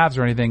teammates or the Mavs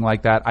or anything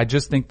like that. I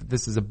just think that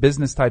this is a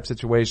business type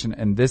situation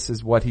and this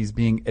is what he's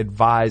being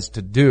advised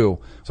to do."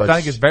 So I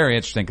think it's very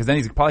interesting because then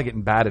he's probably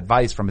getting bad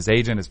advice from his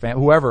agent, his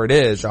family, whoever it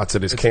is. Shots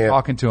at his camp.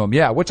 Talking to him.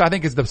 Yeah, which I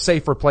think is the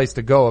safer place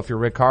to go if you're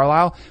Rick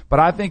Carlisle. But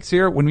I think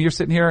here, when you're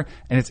sitting here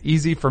and it's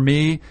easy for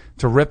me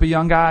to rip a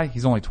young guy,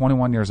 he's only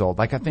 21 years old.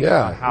 Like, I think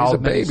about how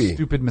many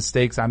stupid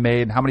mistakes I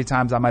made and how many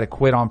times I might have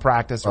quit on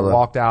practice or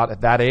walked out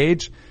at that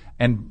age.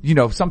 And,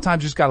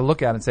 sometimes you just got to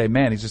look at it and say,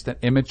 man, he's just an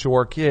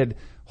immature kid.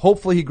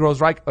 Hopefully he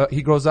grows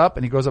he grows up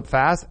and he grows up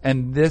fast,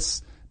 and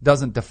this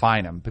doesn't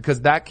define him, because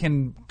that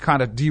can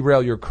kind of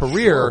derail your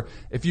career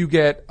if you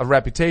get a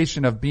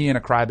reputation of being a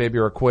crybaby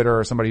or a quitter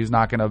or somebody who's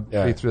not going to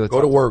be through the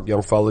Go to work,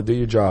 young fella. Do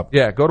your job.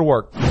 Yeah, go to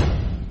work.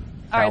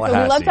 All right,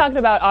 so we love talking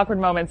about awkward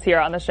moments here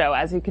on the show,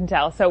 as you can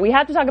tell. So we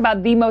have to talk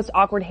about the most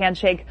awkward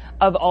handshake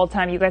of all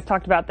time. You guys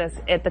talked about this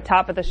at the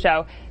top of the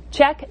show.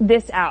 Check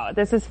this out.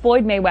 This is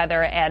Floyd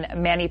Mayweather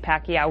and Manny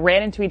Pacquiao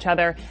ran into each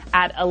other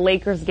at a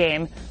Lakers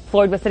game.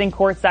 Floyd was sitting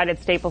courtside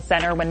at Staples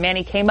Center when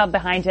Manny came up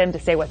behind him to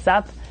say what's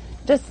up.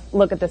 Just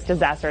look at this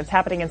disaster. It's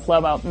happening in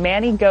slow-mo.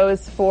 Manny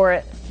goes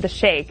for the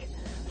shake.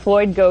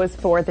 Floyd goes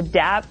for the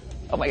dap.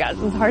 Oh my God,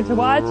 this is hard to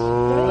watch.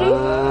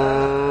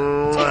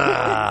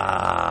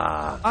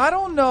 I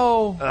don't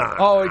know.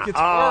 Oh, it gets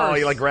worse.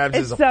 He grabs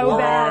his so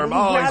arm.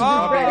 Bad. He's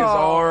grabbing his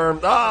arm.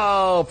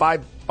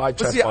 Five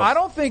chest bumps. I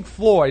don't think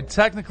Floyd,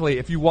 technically,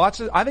 if you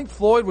watch it, I think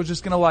Floyd was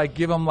just gonna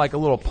give him a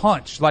little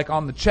punch,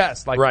 on the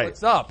chest,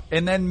 what's up?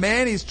 And then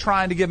Manny's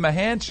trying to give him a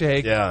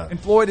handshake, and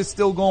Floyd is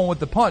still going with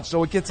the punch,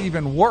 so it gets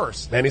even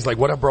worse. Manny's like,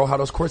 "What up, bro? How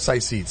those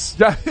courtside seats?"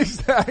 Yeah,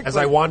 exactly. As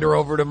I wander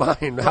over to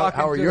mine,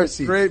 how are your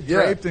seats?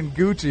 Draped in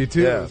Gucci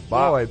too. Yeah,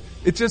 Floyd.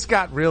 It just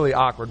got really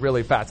awkward,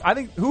 really fast. I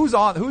think who's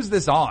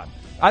this on?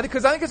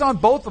 Because I think it's on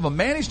both of them.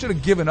 Manny should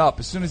have given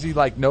up as soon as he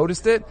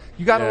noticed it.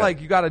 You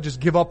gotta just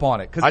give up on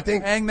it. Because if you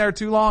hang there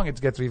too long,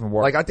 it gets even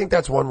worse. I think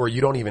that's one where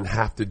you don't even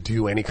have to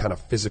do any kind of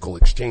physical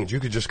exchange. You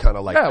could just kind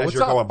of as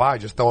you're going by,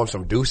 just throw him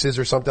some deuces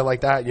or something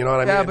like that. You know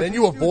what I mean? And then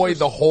you avoid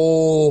the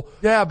whole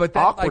but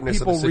then awkwardness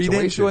people of the read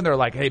situation. into it and they're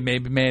like, hey,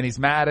 maybe Manny's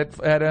mad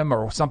at him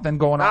or something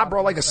going on. Nah,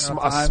 bro, a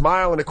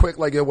smile and a quick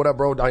what up,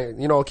 bro?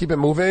 Keep it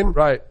moving.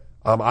 Right.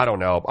 I don't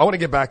know. I want to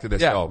get back to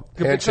this though.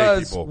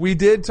 Because people. We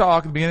did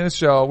talk at the beginning of the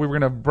show. We were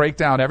going to break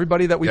down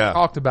everybody that we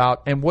talked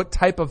about and what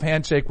type of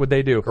handshake would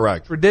they do.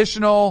 Correct.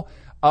 Traditional,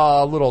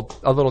 a little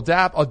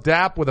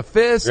dap with a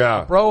fist,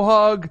 a bro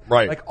hug,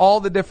 right? All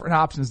the different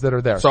options that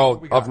are there.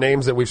 So of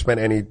names that we've spent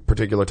any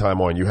particular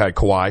time on, you had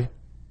Kawhi.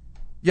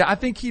 Yeah, I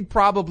think he'd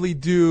probably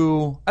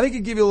do. I think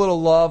he'd give you a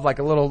little love,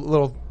 a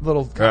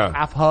little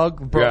half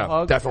hug, bro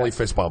hug. Definitely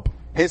fist bump.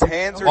 His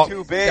hands are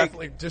too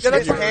big. His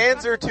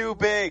hands are too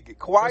big.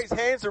 Kawhi's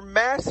hands are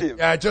massive.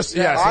 I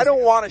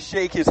don't want to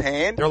shake his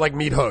hand. They're like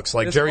meat hooks.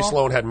 Jerry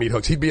Sloan had meat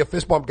hooks. He'd be a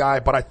fist bump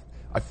guy, but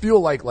I feel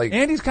like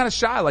and he's kind of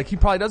shy. He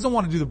probably doesn't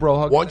want to do the bro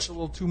hug. It's a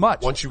little too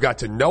much. Once you got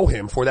to know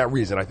him for that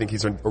reason, I think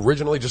he's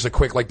originally just a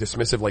quick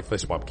dismissive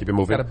fist bump. Keep it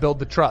moving. Got to build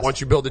the trust.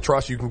 Once you build the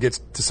trust, you can get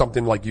to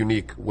something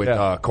unique with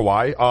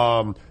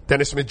Kawhi.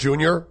 Dennis Smith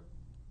Jr.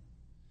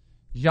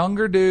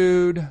 Younger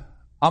dude.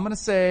 I'm gonna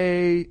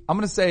say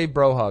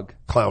bro hug.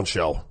 Clown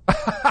show.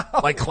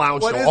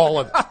 Clown show. All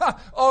of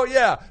oh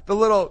yeah. The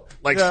little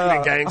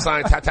shooting gang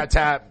sign, tap tap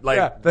tap,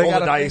 roll the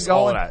dice,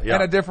 all of that. Yeah.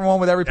 And a different one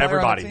with everybody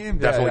on the team.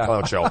 Definitely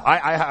clown show.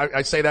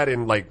 I say that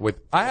in with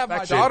I have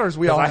my daughters,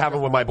 I have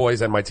them with my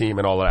boys and my team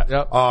and all of that.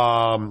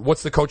 Yep.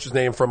 What's the coach's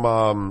name from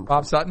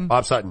Bob Sutton?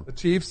 Bob Sutton. The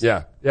Chiefs?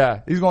 Yeah.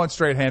 Yeah. He's going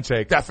straight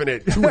handshake.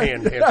 Definite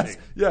two-hand handshake.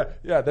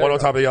 Yeah. One on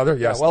top of the other.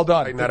 Yes. Yeah, well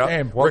done. Tighten that up.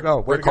 Game.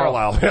 Rick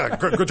Carlisle. Yeah.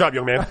 Good job,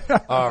 young man.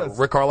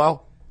 Rick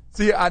Carlisle.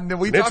 See,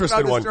 we talked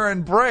about this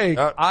during break.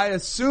 I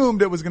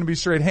assumed it was going to be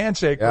straight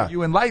handshake, but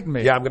you enlightened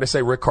me. Yeah, I'm going to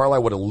say Rick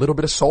Carlisle with a little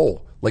bit of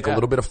soul, a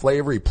little bit of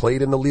flavor. He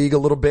played in the league a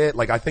little bit.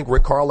 I think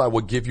Rick Carlisle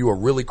would give you a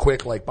really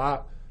quick,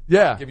 bop.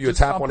 Yeah. Give you a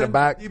tap on the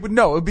back. It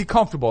would be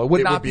comfortable. It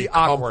would not be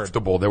awkward.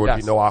 Comfortable. There would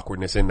be no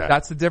awkwardness in that.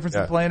 That's the difference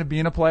in playing and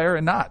being a player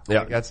and not.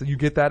 Yeah. You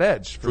get that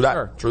edge. True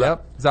that.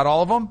 Yep. Is that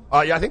all of them?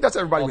 Yeah, I think that's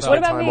everybody we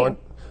spent time on.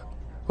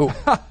 Who?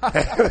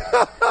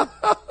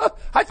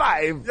 High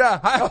five.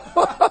 Yeah.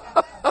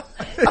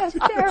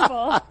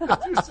 Terrible.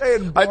 You're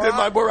saying I did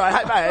my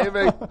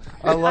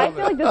I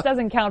feel like this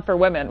doesn't count for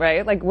women,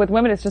 right? Like with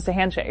women, it's just a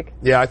handshake.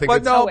 Yeah, I think.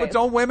 But no, but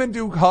don't women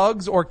do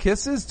hugs or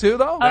kisses too,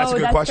 though? That's a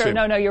good question.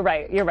 True. No, you're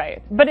right. You're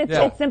right. But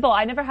it's simple.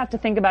 I never have to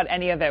think about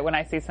any of it when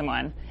I see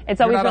someone.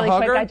 It's always really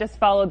quick. I just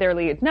follow their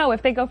lead. No,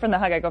 if they go for the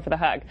hug, I go for the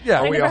hug.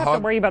 Yeah. I never have to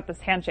worry about this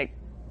handshake.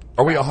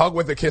 Are we a hug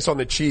with a kiss on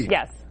the cheek?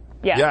 Yes.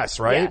 Yes,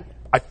 right? Yes.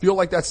 I feel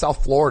like that's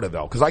South Florida,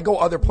 though, because I go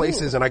other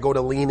places and I go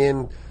to lean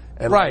in.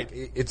 And right.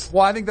 It's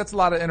well, I think that's a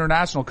lot of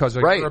international because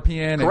they're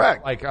European.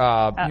 Correct.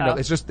 And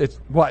it's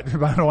what?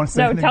 I don't want to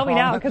say anything. No, tell me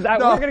now because we're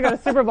going to go to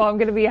Super Bowl. I'm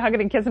going to be hugging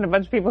and kissing a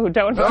bunch of people who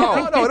don't.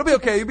 No, it'll be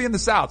okay. You'll be in the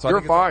South. So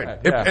you're fine.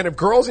 Okay. And if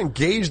girls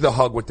engage the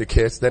hug with the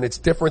kiss, then it's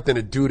different than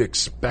a dude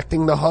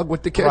expecting the hug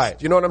with the kiss. Right.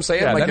 Do you know what I'm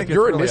saying? Yeah, like if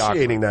you're really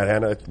initiating that,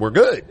 Hannah, we're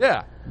good.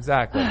 Yeah,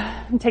 exactly.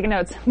 I'm taking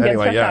notes.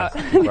 Anyway, out.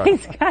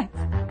 Thanks, guys.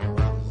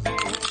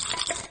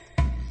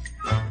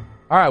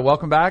 All right,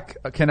 welcome back.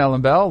 Ken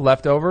Ellen Bell,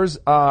 Leftovers.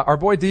 Our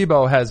boy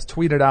Debo has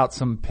tweeted out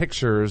some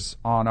pictures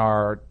on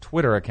our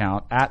Twitter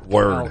account at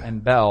Ken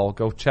and Bell.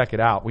 Go check it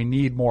out. We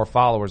need more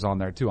followers on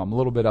there too. I'm a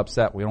little bit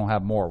upset we don't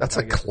have more. That's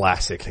a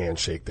classic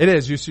handshake. It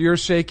is. You're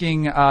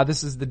shaking.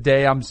 This is the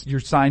day you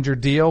signed your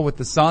deal with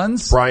the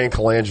Suns. Brian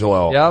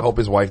Colangelo. Yep. I hope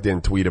his wife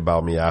didn't tweet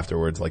about me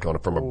afterwards, like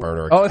from a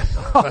burner account.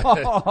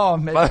 Oh,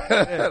 maybe.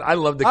 I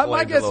love the Colangelos.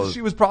 My guess is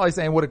she was probably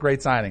saying, "What a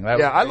great signing."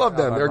 I love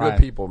them. They're good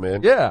people,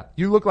 man. Yeah,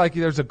 you look like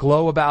there's a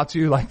glow about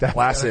you, like that.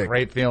 Classic.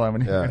 Great feeling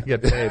when you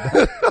get paid.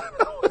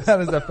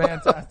 That is a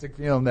fantastic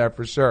feeling there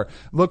for sure.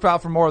 Look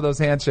out for more of those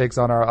handshakes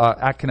on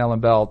our at Ken Ellen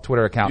Bell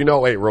Twitter account.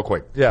 Wait, real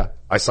quick. Yeah,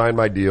 I signed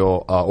my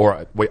deal,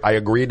 I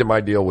agreed to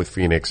my deal with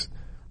Phoenix.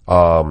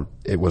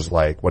 It was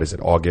like, what is it,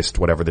 August,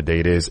 whatever the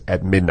date is.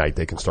 At midnight,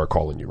 they can start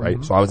calling you, right?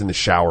 Mm-hmm. So I was in the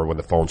shower when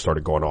the phone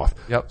started going off.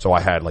 Yep. So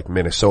I had like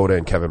Minnesota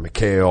and Kevin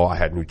McHale. I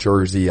had New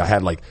Jersey. I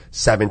had like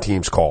 7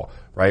 teams call,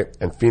 right?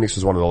 And Phoenix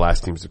was one of the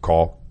last teams to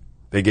call.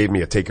 They gave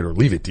me a take it or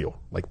leave it deal.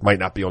 Like, might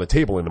not be on the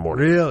table in the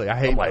morning. Really? I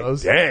hate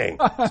those. Dang.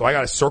 So I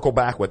got to circle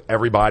back with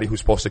everybody who's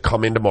supposed to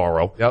come in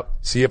tomorrow. Yep.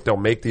 See if they'll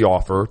make the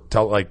offer.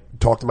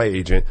 Talk to my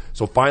agent.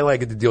 So finally I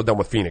get the deal done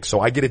with Phoenix. So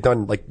I get it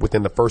done like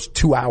within the first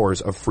 2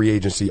 hours of free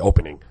agency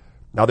opening.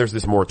 Now there's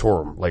this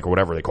moratorium, like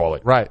whatever they call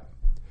it. Right.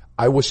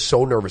 I was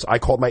so nervous. I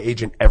called my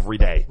agent every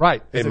day.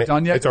 Right. Is it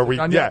done yet?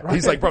 Right.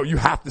 He's like, bro, you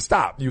have to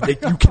stop. You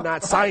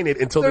cannot sign it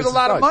until there's this is a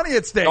lot done. of money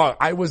at stake.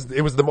 It was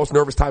the most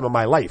nervous time of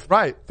my life.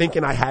 Right.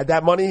 Thinking I had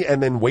that money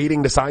and then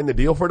waiting to sign the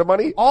deal for the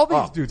money. All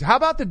these dudes. How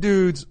about the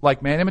dudes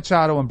like Manny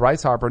Machado and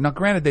Bryce Harper? Now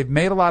granted, they've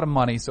made a lot of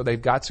money, so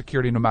they've got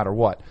security no matter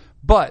what.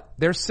 But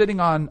they're sitting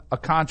on a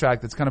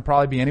contract that's going to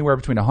probably be anywhere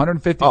between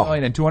 $150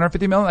 million and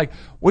 $250 million. Like,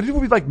 would you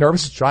be like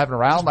nervous driving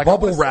around? Like,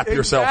 bubble wrap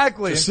yourself.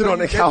 Exactly. Just sit on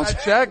the couch.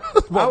 Check.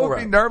 I would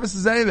be nervous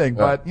as anything.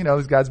 Yeah. But,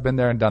 these guys have been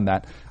there and done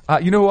that.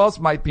 You know who else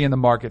might be in the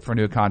market for a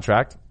new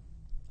contract?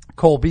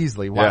 Cole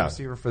Beasley, wide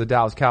receiver for the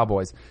Dallas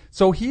Cowboys.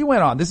 So he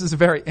went on. This is a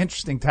very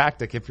interesting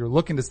tactic if you're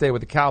looking to stay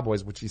with the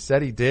Cowboys, which he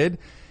said he did.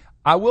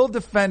 I will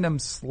defend him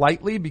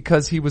slightly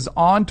because he was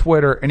on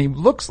Twitter and he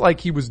looks like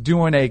he was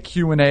doing a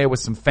Q&A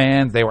with some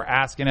fans. They were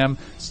asking him,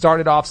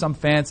 started off, some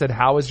fan said,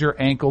 "How is your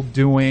ankle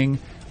doing?"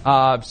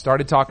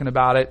 Started talking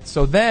about it.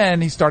 So then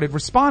he started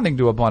responding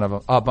to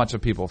a bunch of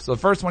people. So the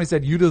first one he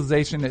said,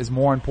 utilization is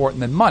more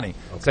important than money,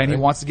 saying he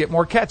wants to get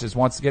more catches,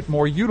 wants to get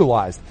more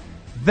utilized.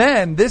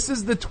 Then this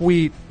is the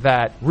tweet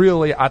that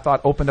really I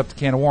thought opened up the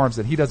can of worms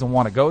that he doesn't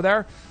want to go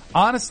there.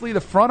 Honestly,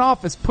 the front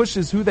office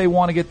pushes who they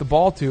want to get the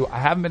ball to. I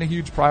haven't been a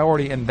huge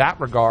priority in that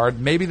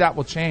regard. Maybe that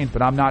will change,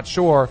 but I'm not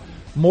sure.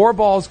 More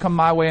balls come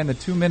my way in the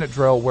 2-minute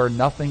drill where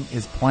nothing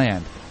is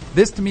planned.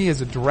 This to me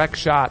is a direct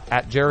shot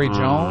at Jerry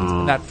Jones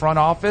in that front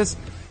office.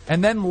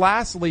 And then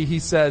lastly, he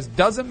says,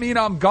 doesn't mean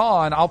I'm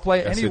gone. I'll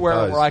play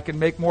anywhere where I can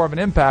make more of an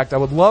impact. I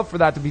would love for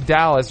that to be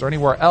Dallas or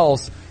anywhere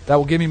else that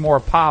will give me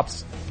more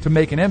pops to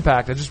make an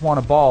impact. I just want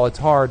a ball. It's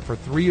hard for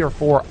 3 or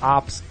 4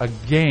 ops a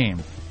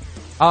game.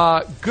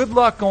 Good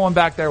luck going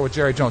back there with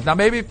Jerry Jones. Now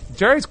maybe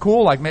Jerry's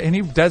cool,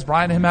 and Des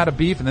Bryant and him had a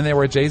beef and then they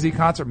were at Jay-Z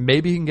concert.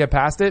 Maybe he can get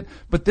past it,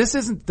 but this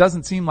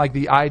doesn't seem like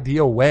the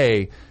ideal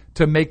way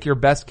to make your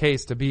best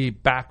case to be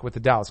back with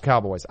the Dallas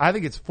Cowboys. I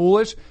think it's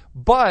foolish,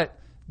 but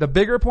the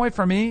bigger point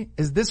for me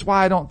is this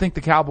why I don't think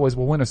the Cowboys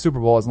will win a Super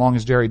Bowl as long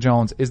as Jerry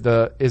Jones is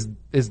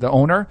the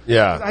owner.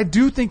 Yeah. I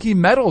do think he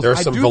meddles.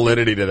 There's some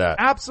validity to that.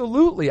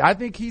 Absolutely. I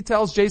think he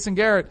tells Jason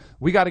Garrett,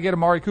 we got to get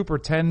Amari Cooper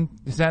 10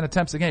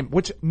 attempts a game,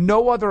 which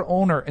no other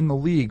owner in the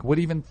league would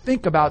even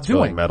think about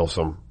doing. Really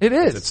meddlesome. It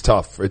is. It's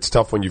tough. It's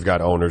tough when you've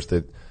got owners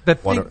that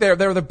think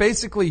they're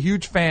basically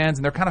huge fans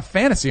and they're kind of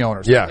fantasy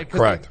owners. Yeah,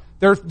 correct.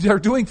 They're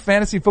doing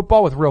fantasy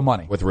football with real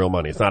money. With real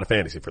money. It's not a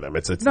fantasy for them.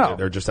 No.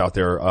 They're just out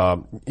there.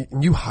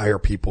 You hire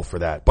people for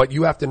that. But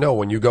you have to know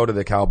when you go to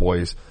the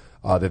Cowboys,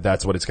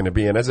 that's what it's going to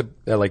be. And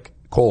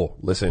Cole,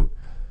 listen,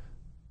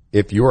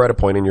 if you're at a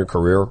point in your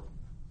career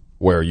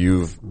where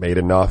you've made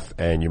enough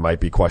and you might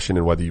be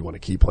questioning whether you want to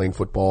keep playing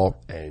football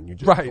and you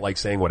just feel like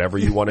saying whatever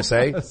you want to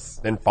say,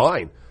 then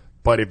fine.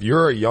 But if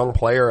you're a young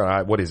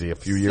player, what is he, a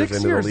few years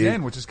into the league? 6 years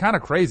in, which is kind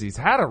of crazy. He's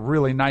had a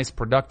really nice,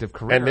 productive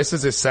career. And this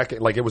is his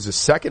second, it was his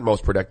second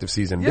most productive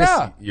season this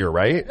year,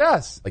 right?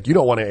 Yes. You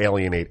don't want to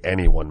alienate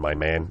anyone, my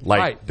man.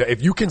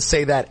 If you can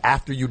say that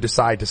after you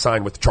decide to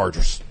sign with the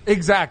Chargers.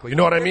 Exactly. You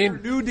know what I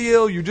mean? New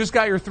deal. You just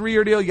got your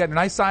 3-year deal. You got a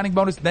nice signing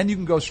bonus. Then you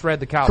can go shred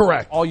the Cowboys.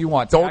 Correct. All you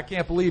want. I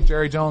can't believe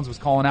Jerry Jones was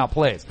calling out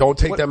plays. Don't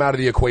take them out of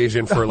the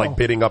equation for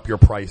bidding up your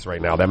price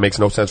right now. That makes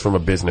no sense from a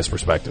business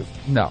perspective.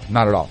 No,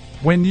 not at all.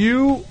 When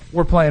you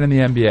were playing in the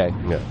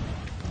NBA,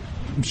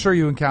 I'm sure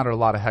you encountered a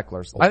lot of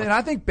hecklers.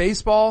 I think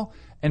baseball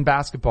and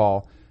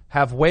basketball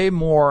have way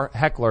more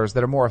hecklers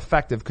that are more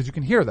effective because you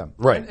can hear them.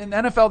 Right. In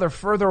NFL, they're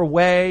further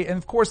away, and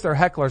of course they're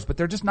hecklers, but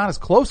they're just not as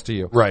close to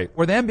you. Right.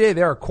 Where the NBA,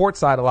 they're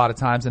courtside a lot of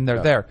times, and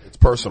they're there. It's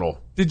personal.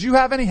 Did you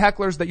have any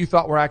hecklers that you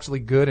thought were actually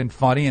good and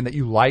funny and that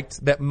you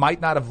liked that might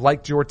not have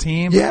liked your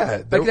team?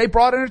 Yeah. They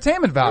brought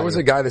entertainment value. There was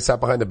a guy that sat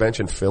behind the bench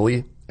in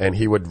Philly, and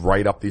he would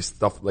write up these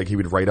stuff, he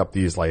would write up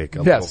these little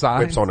clips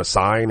on a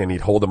sign, and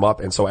he'd hold them up.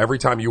 And so every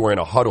time you were in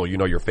a huddle,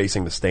 you're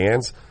facing the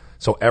stands.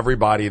 So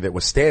everybody that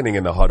was standing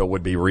in the huddle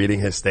would be reading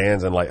his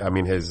stands and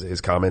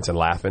his comments and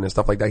laughing and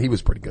stuff like that. He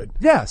was pretty good.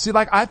 Yeah. See,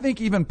 I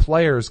think even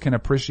players can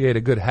appreciate a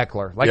good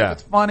heckler. If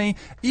it's funny,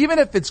 even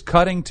if it's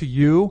cutting to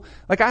you.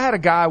 I had a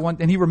guy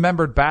and he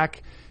remembered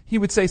back, he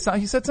would say something,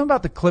 he said something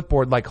about the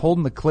clipboard,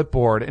 holding the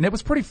clipboard, and it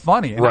was pretty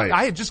funny. And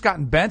I had just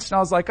gotten benched and I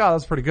was like, oh, that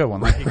was a pretty good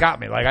one. He got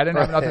me. I didn't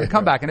have nothing to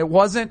come back. And it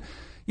wasn't,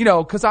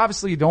 cause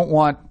obviously you don't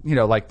want, the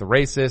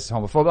racist,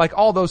 homophobic,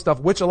 all those stuff,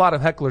 which a lot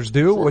of hecklers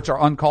do, which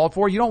are uncalled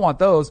for. You don't want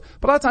those.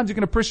 But a lot of times you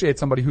can appreciate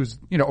somebody who's,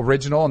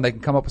 original and they can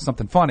come up with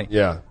something funny.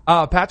 Yeah.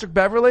 Patrick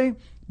Beverley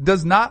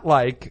does not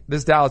like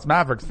this Dallas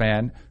Mavericks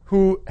fan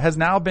who has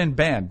now been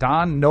banned.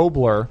 Don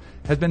Nobler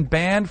has been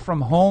banned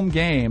from home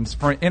games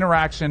for an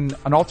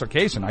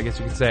altercation, I guess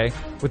you could say,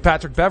 with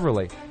Patrick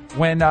Beverley.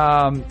 When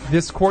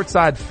this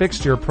courtside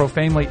fixture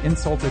profanely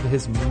insulted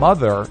his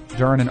mother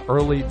during an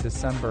early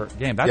December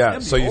game.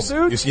 That's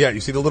him, you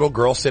see the little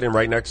girl sitting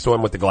right next to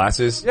him with the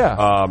glasses?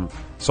 Yeah.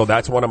 So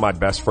that's one of my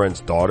best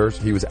friend's daughters.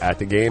 He was at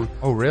the game.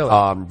 Oh, really?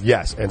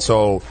 Yes. And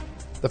so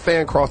the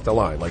fan crossed the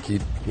line.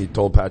 He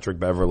told Patrick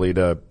Beverley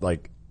to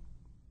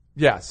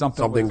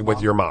something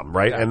with your mom,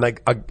 right? Yeah. And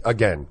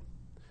again,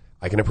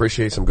 I can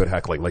appreciate some good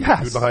heckling. The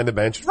dude behind the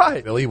bench,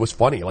 right? Billy was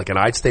funny. And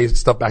I'd say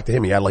stuff back to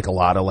him. He had a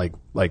lot of he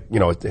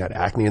had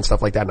acne and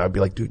stuff like that. And I'd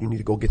be like, dude, you need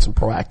to go get some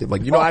Proactive.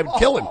 I'd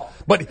kill him.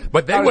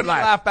 But they would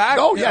laugh back.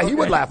 Oh yeah, he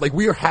would laugh.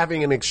 We were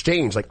having an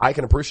exchange. I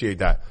can appreciate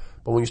that.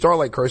 But when you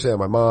start cursing at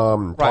my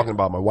mom and talking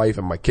about my wife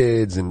and my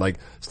kids and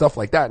stuff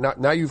like that,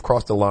 now you've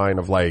crossed the line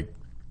of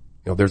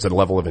there's a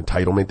level of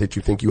entitlement that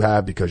you think you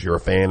have because you're a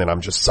fan and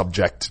I'm just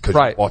subject because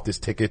you bought this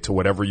ticket to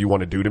whatever you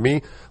want to do to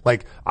me.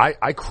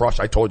 I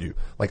told you,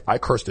 I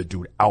cursed a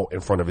dude out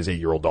in front of his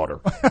 8-year-old daughter.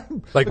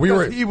 We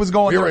were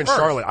in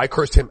Charlotte. I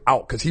cursed him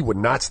out because he would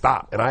not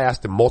stop. And I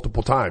asked him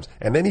multiple times.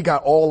 And then he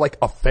got all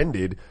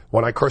offended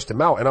when I cursed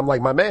him out. And I'm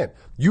like, my man,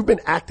 you've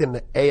been acting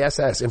the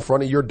ASS in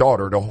front of your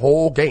daughter the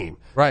whole game.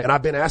 Right. And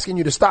I've been asking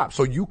you to stop.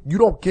 So you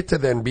don't get to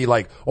then be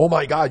like, oh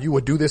my God, you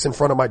would do this in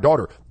front of my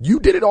daughter. You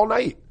did it all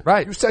night.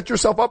 Right. You set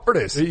yourself up for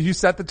this. You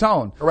set the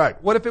tone.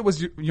 Correct. What if it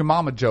was your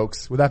mama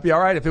jokes? Would that be all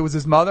right? If it was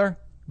his mother?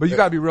 But you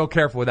got to be real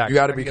careful with that. You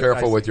got to be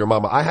careful with your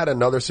mama. I had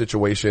another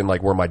situation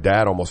where my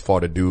dad almost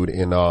fought a dude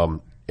in LA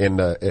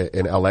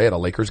at a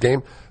Lakers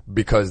game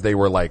because they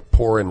were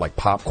pouring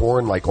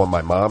popcorn on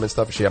my mom and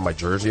stuff. She had my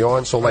jersey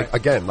on. So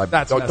again,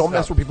 don't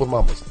mess with people's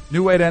mamas.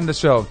 New way to end the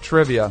show.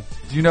 Trivia.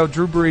 Do you know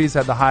Drew Brees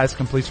had the highest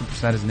completion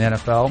percentage in the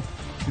NFL?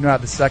 Do you know how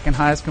the second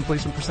highest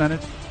completion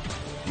percentage?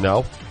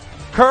 No.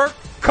 Kirk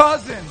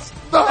Cousins.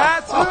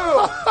 That's who.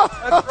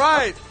 That's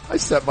right. I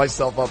set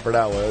myself up for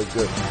that one. That was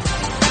good.